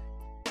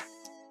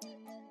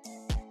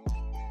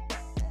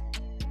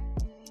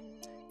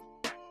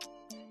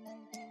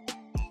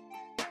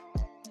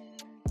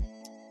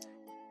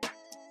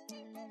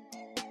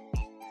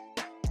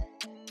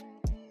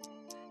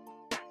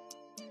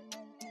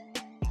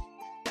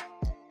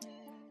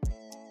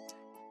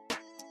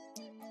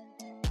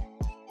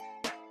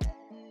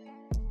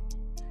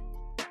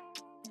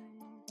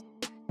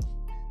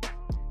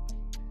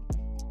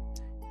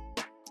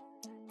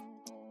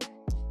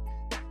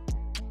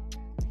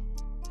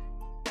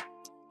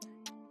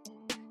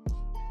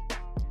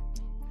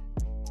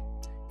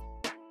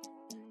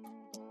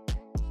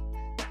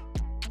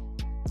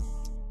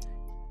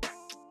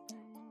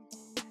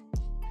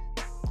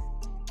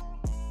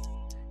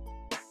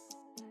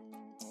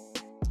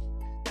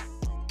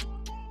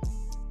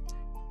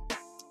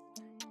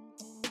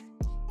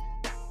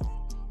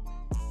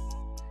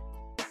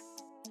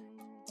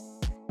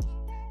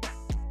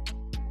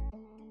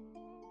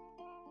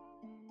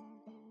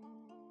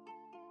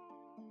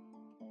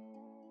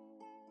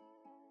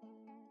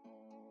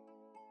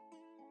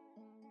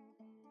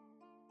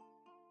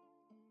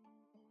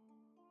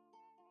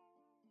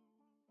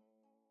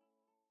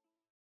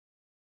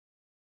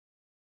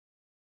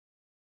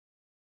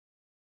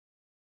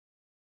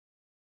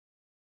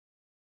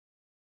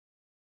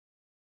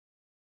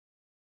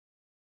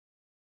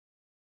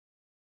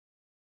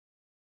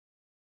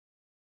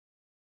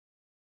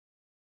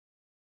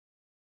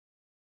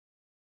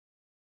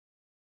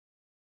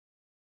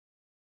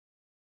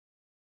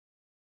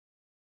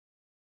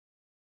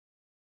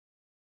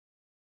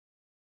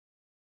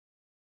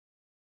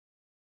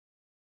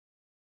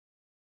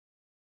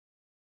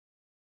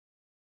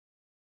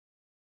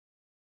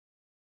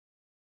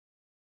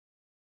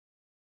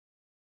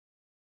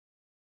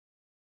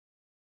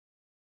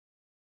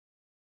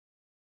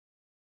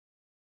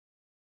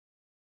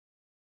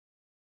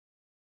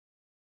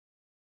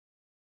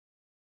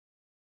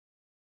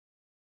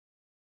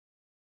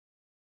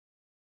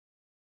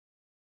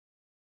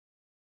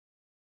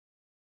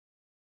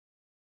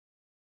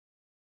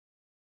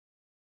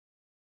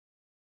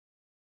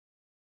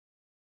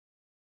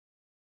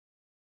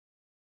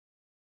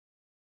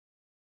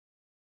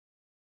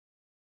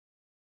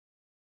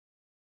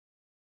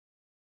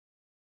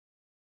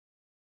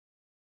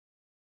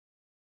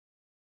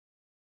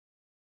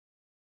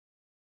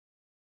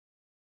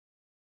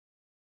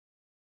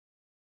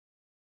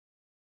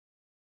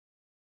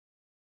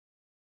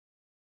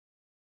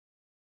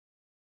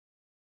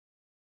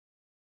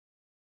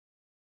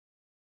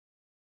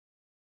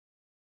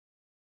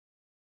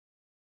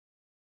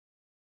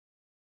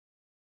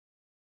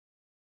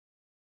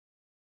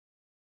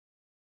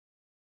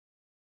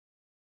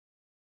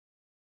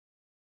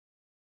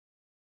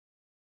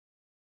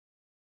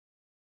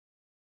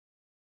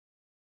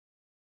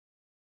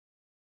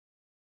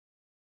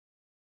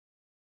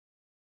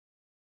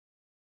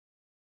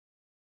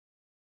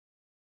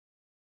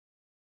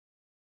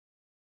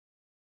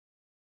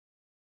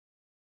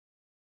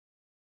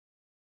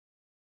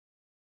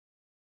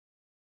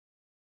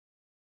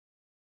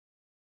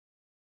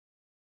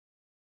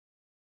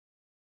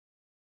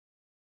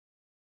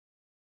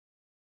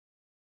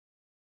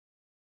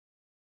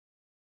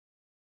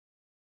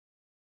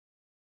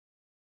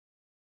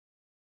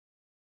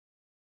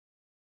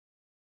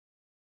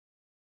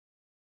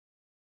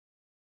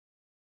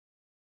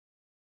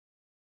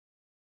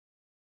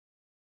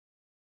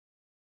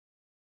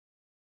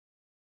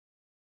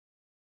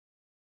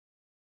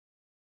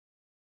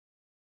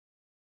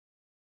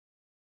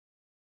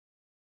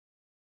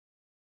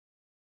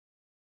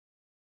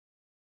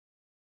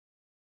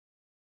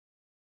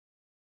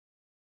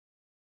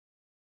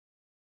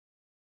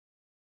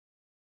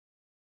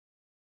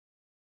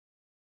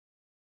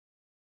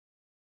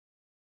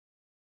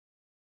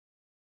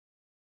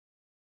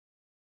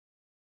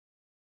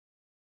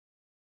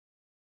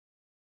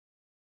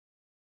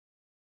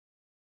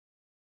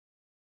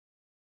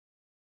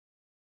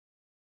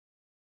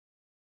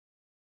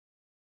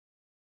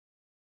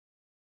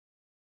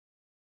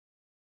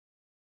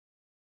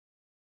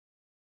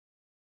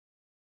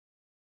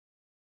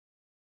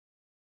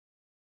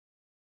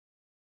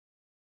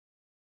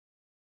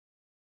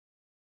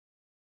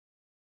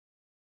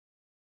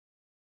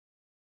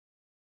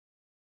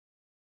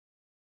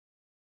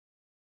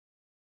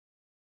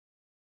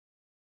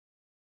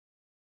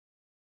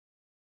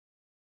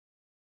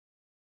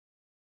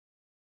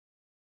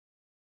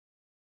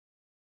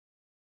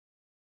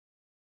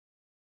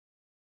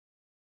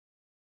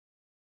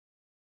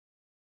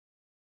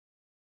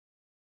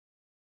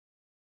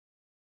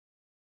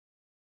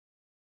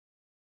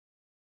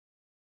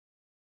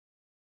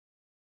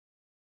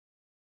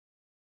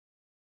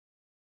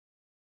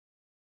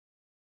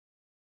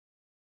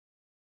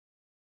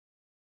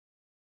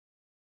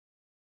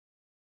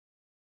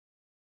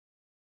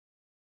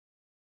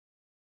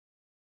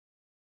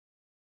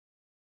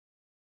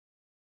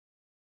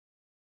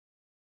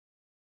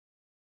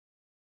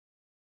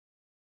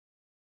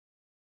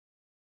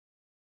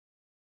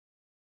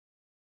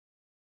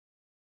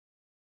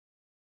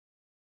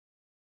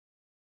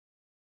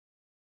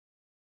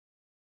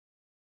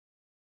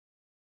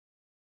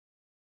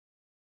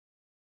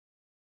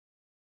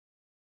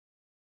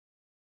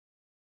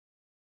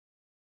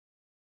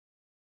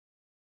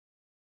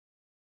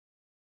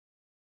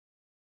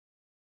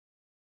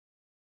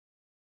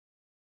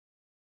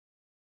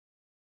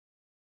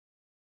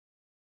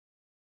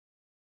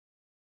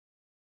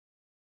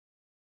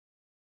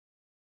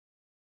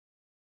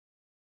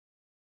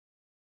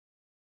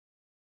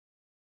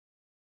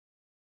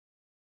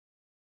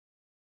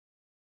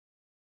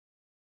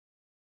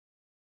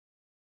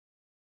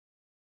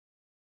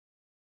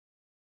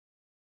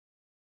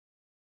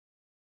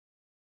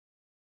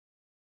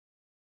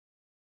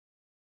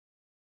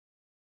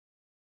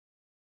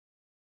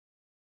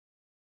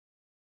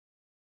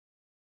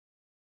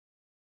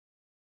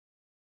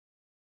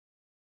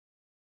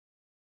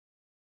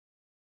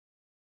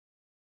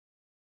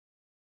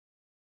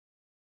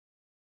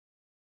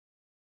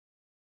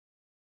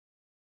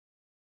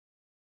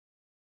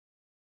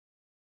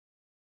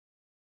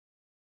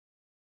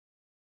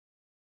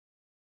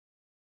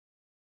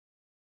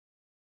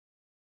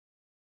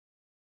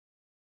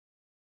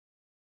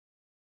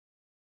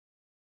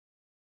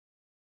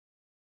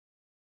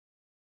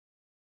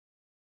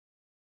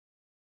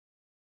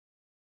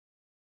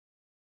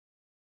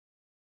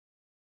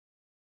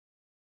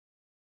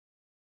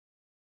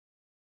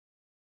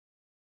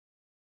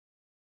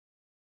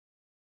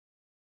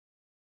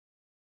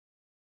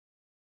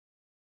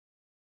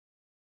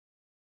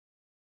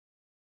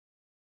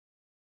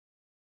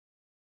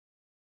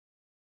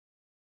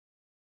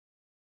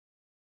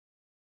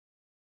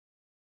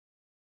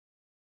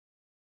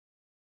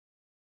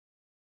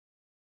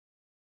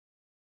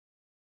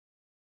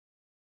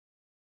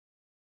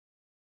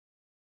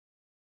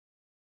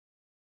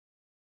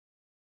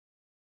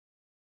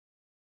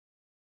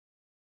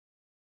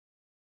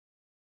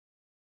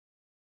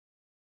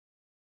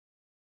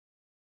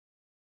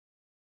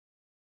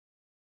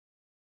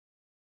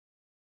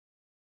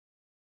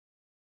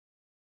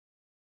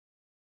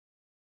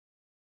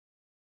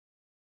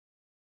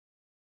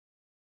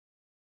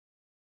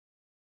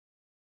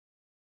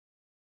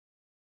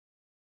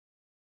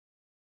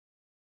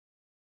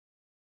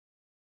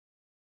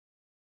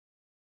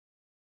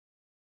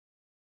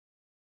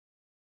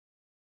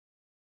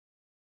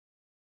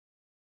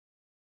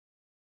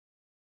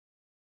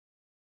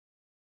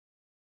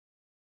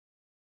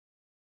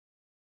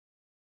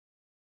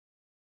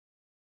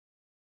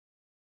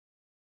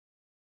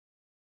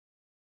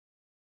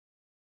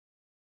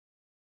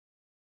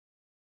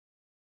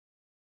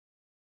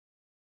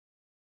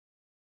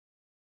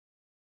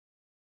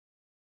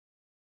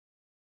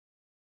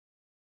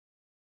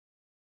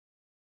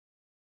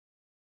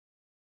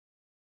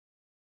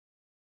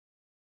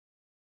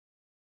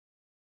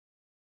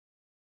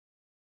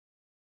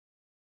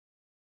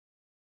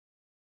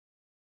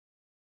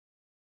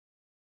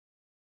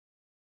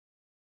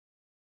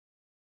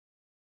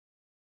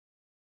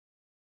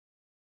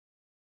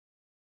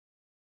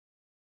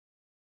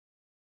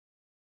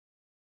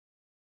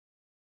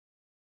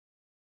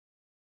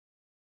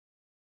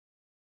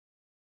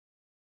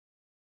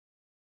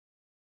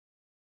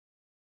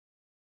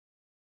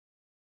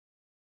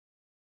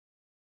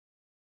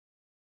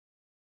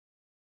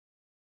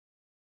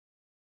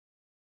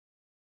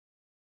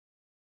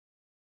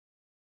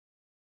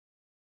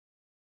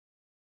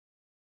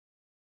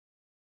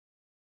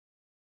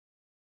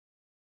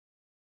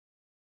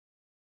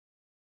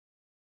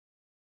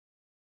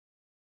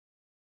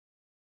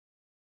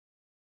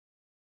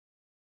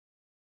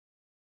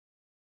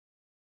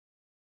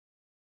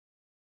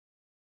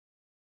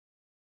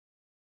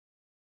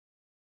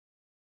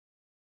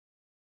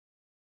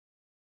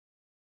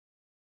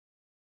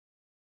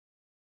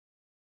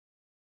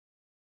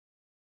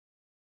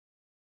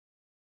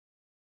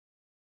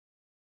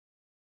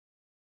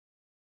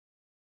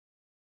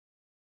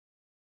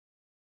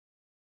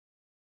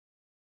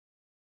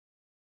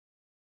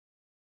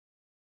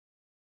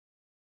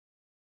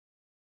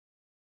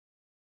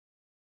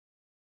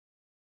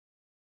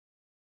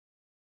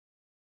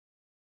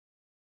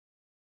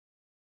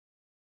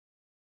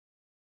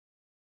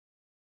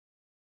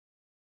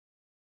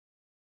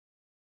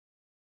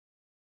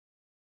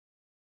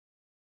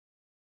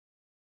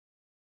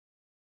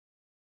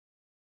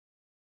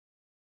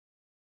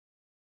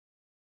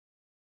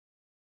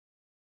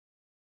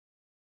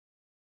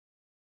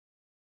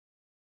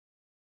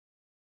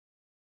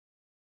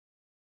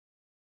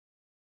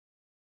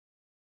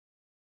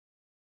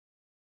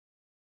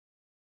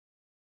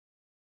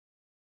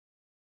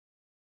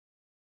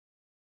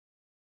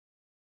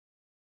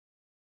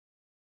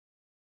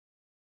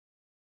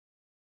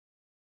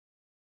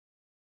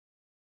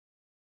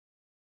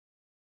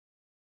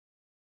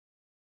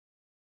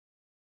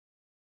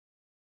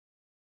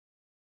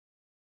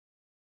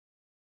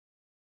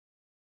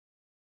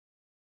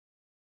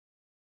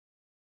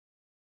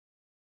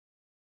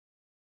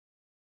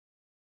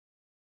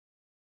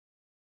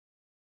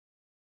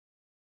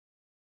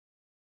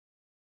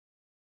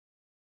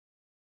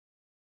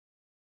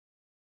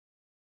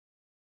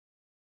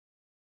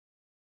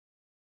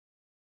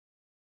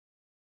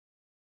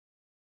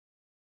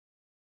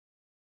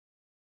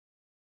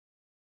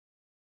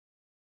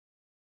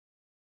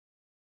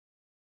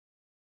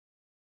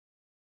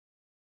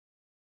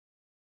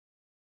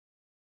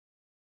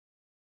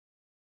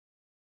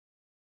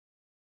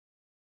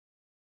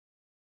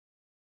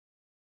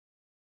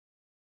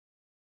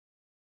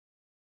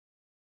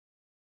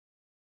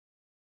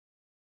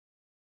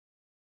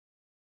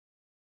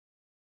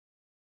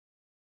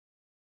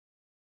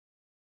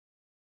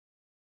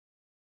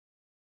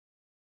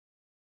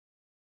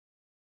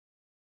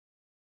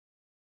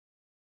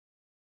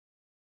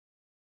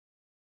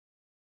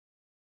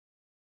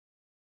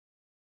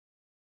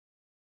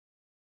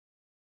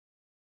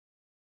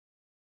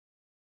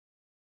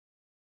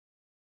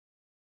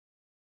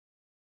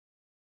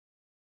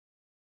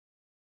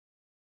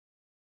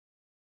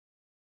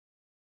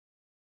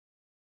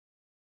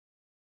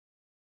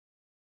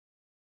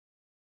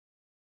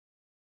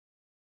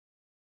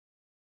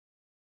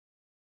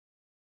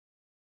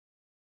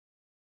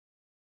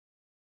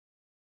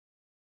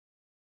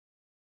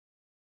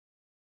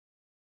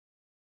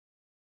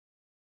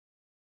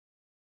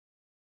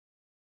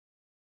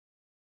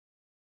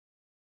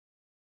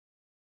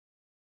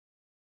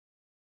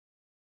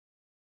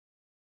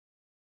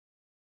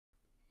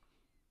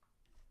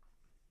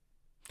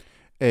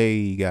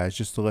 Hey guys,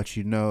 just to let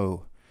you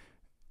know,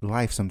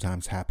 life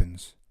sometimes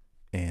happens,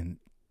 and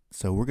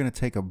so we're gonna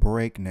take a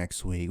break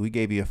next week. We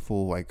gave you a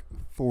full like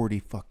 40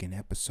 fucking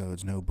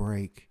episodes, no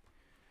break.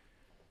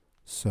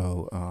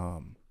 So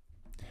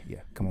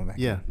yeah, come on back.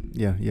 Yeah.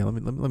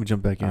 Let me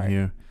jump back in All right.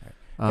 here.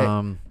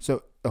 Hey,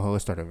 so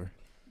let's start over.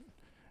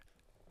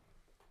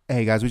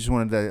 Hey guys, we just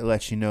wanted to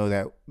let you know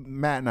that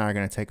Matt and I are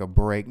gonna take a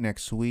break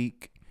next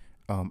week.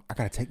 I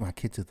gotta take my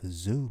kid to the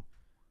zoo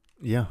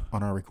Yeah,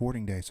 on our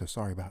recording day, so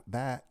sorry about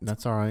that.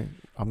 that's all right.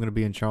 I'm gonna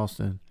be in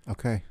Charleston,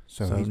 Okay,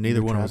 so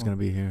neither one of us traveling.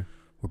 gonna be here.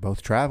 We're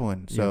both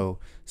traveling, so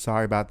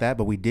sorry about that.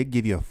 But we did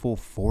give you a full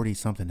 40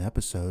 something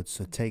episodes,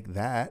 so take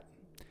that.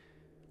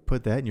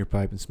 Put that in your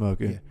pipe and smoke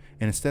it. Yeah.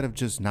 And instead of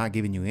just not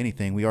giving you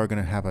anything, we are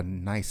gonna have a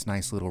nice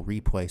little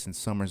replay since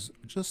summer's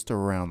just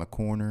around the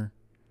corner.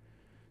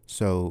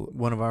 So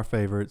One of our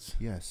favorites.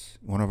 yes,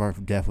 one of our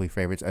definitely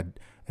favorites, and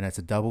that's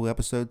a double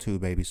episode too,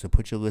 baby. So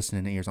put your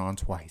listening ears on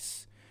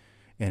twice,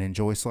 and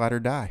enjoy Slide or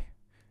Die.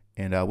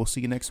 And we'll see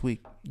you next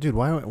week. Dude,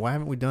 why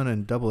haven't we done a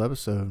double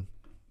episode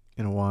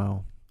in a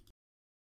while?